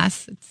yoga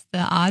class. The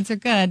odds are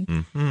good.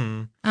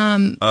 Mm-hmm.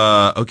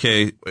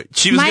 Okay.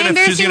 She was going to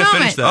finish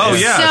that. Oh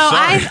yeah. So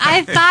sorry.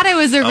 I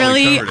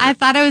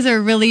thought it was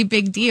a really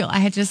big deal. I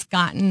had just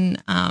gotten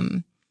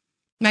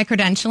my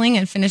credentialing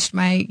and finished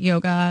my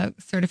yoga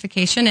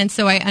certification, and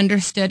so I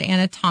understood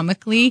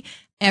anatomically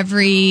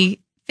every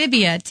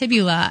fibula,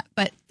 tibula,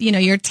 but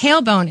your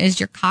tailbone is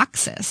your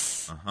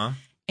coccyx.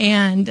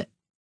 And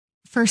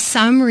for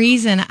some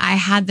reason I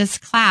had this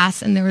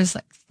class and there was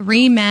like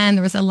 3 men,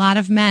 there was a lot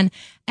of men,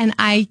 and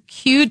I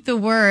cued the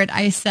word.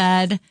 I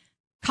said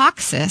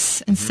coccyx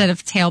instead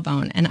of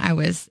tailbone, and I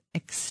was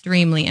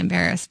extremely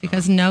embarrassed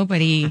because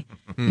nobody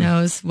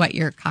knows what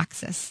your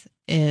coccyx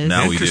is.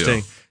 Now we Interesting.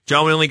 do.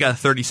 John, we only got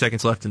 30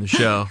 seconds left in the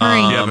show.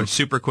 Hurry. Do you have a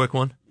super quick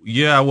one?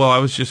 Yeah, well, I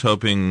was just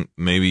hoping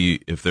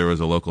maybe if there was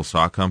a local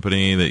sock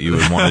company that you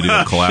would want to do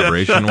a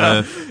collaboration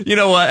with. You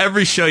know what?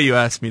 Every show you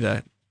ask me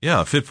that.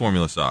 Yeah, Fit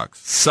Formula Socks.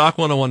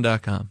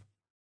 Sock101.com.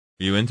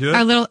 Are you into it?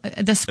 Our little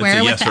the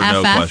square with the yes or FF.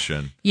 No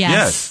question.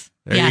 Yes.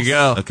 There you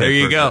go. Okay, there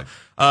you perfect.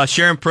 go.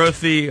 Sharon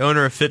Prothy,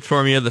 owner of Fit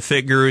Formula, the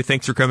Fit Guru.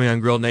 Thanks for coming on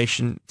Grill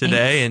Nation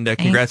today, and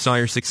congrats on all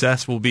your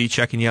success. We'll be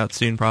checking you out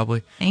soon,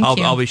 probably. Thank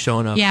you. I'll be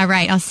showing up. Yeah,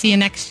 right. I'll see you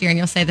next year, and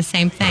you'll say the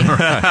same thing.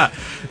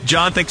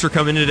 John, thanks for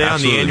coming today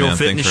on the annual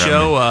fitness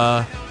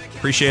show.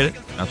 Appreciate it.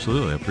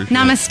 Absolutely, I appreciate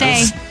Namaste.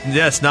 it.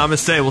 Yes,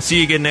 namaste. We'll see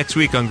you again next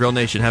week on Grill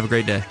Nation. Have a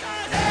great day.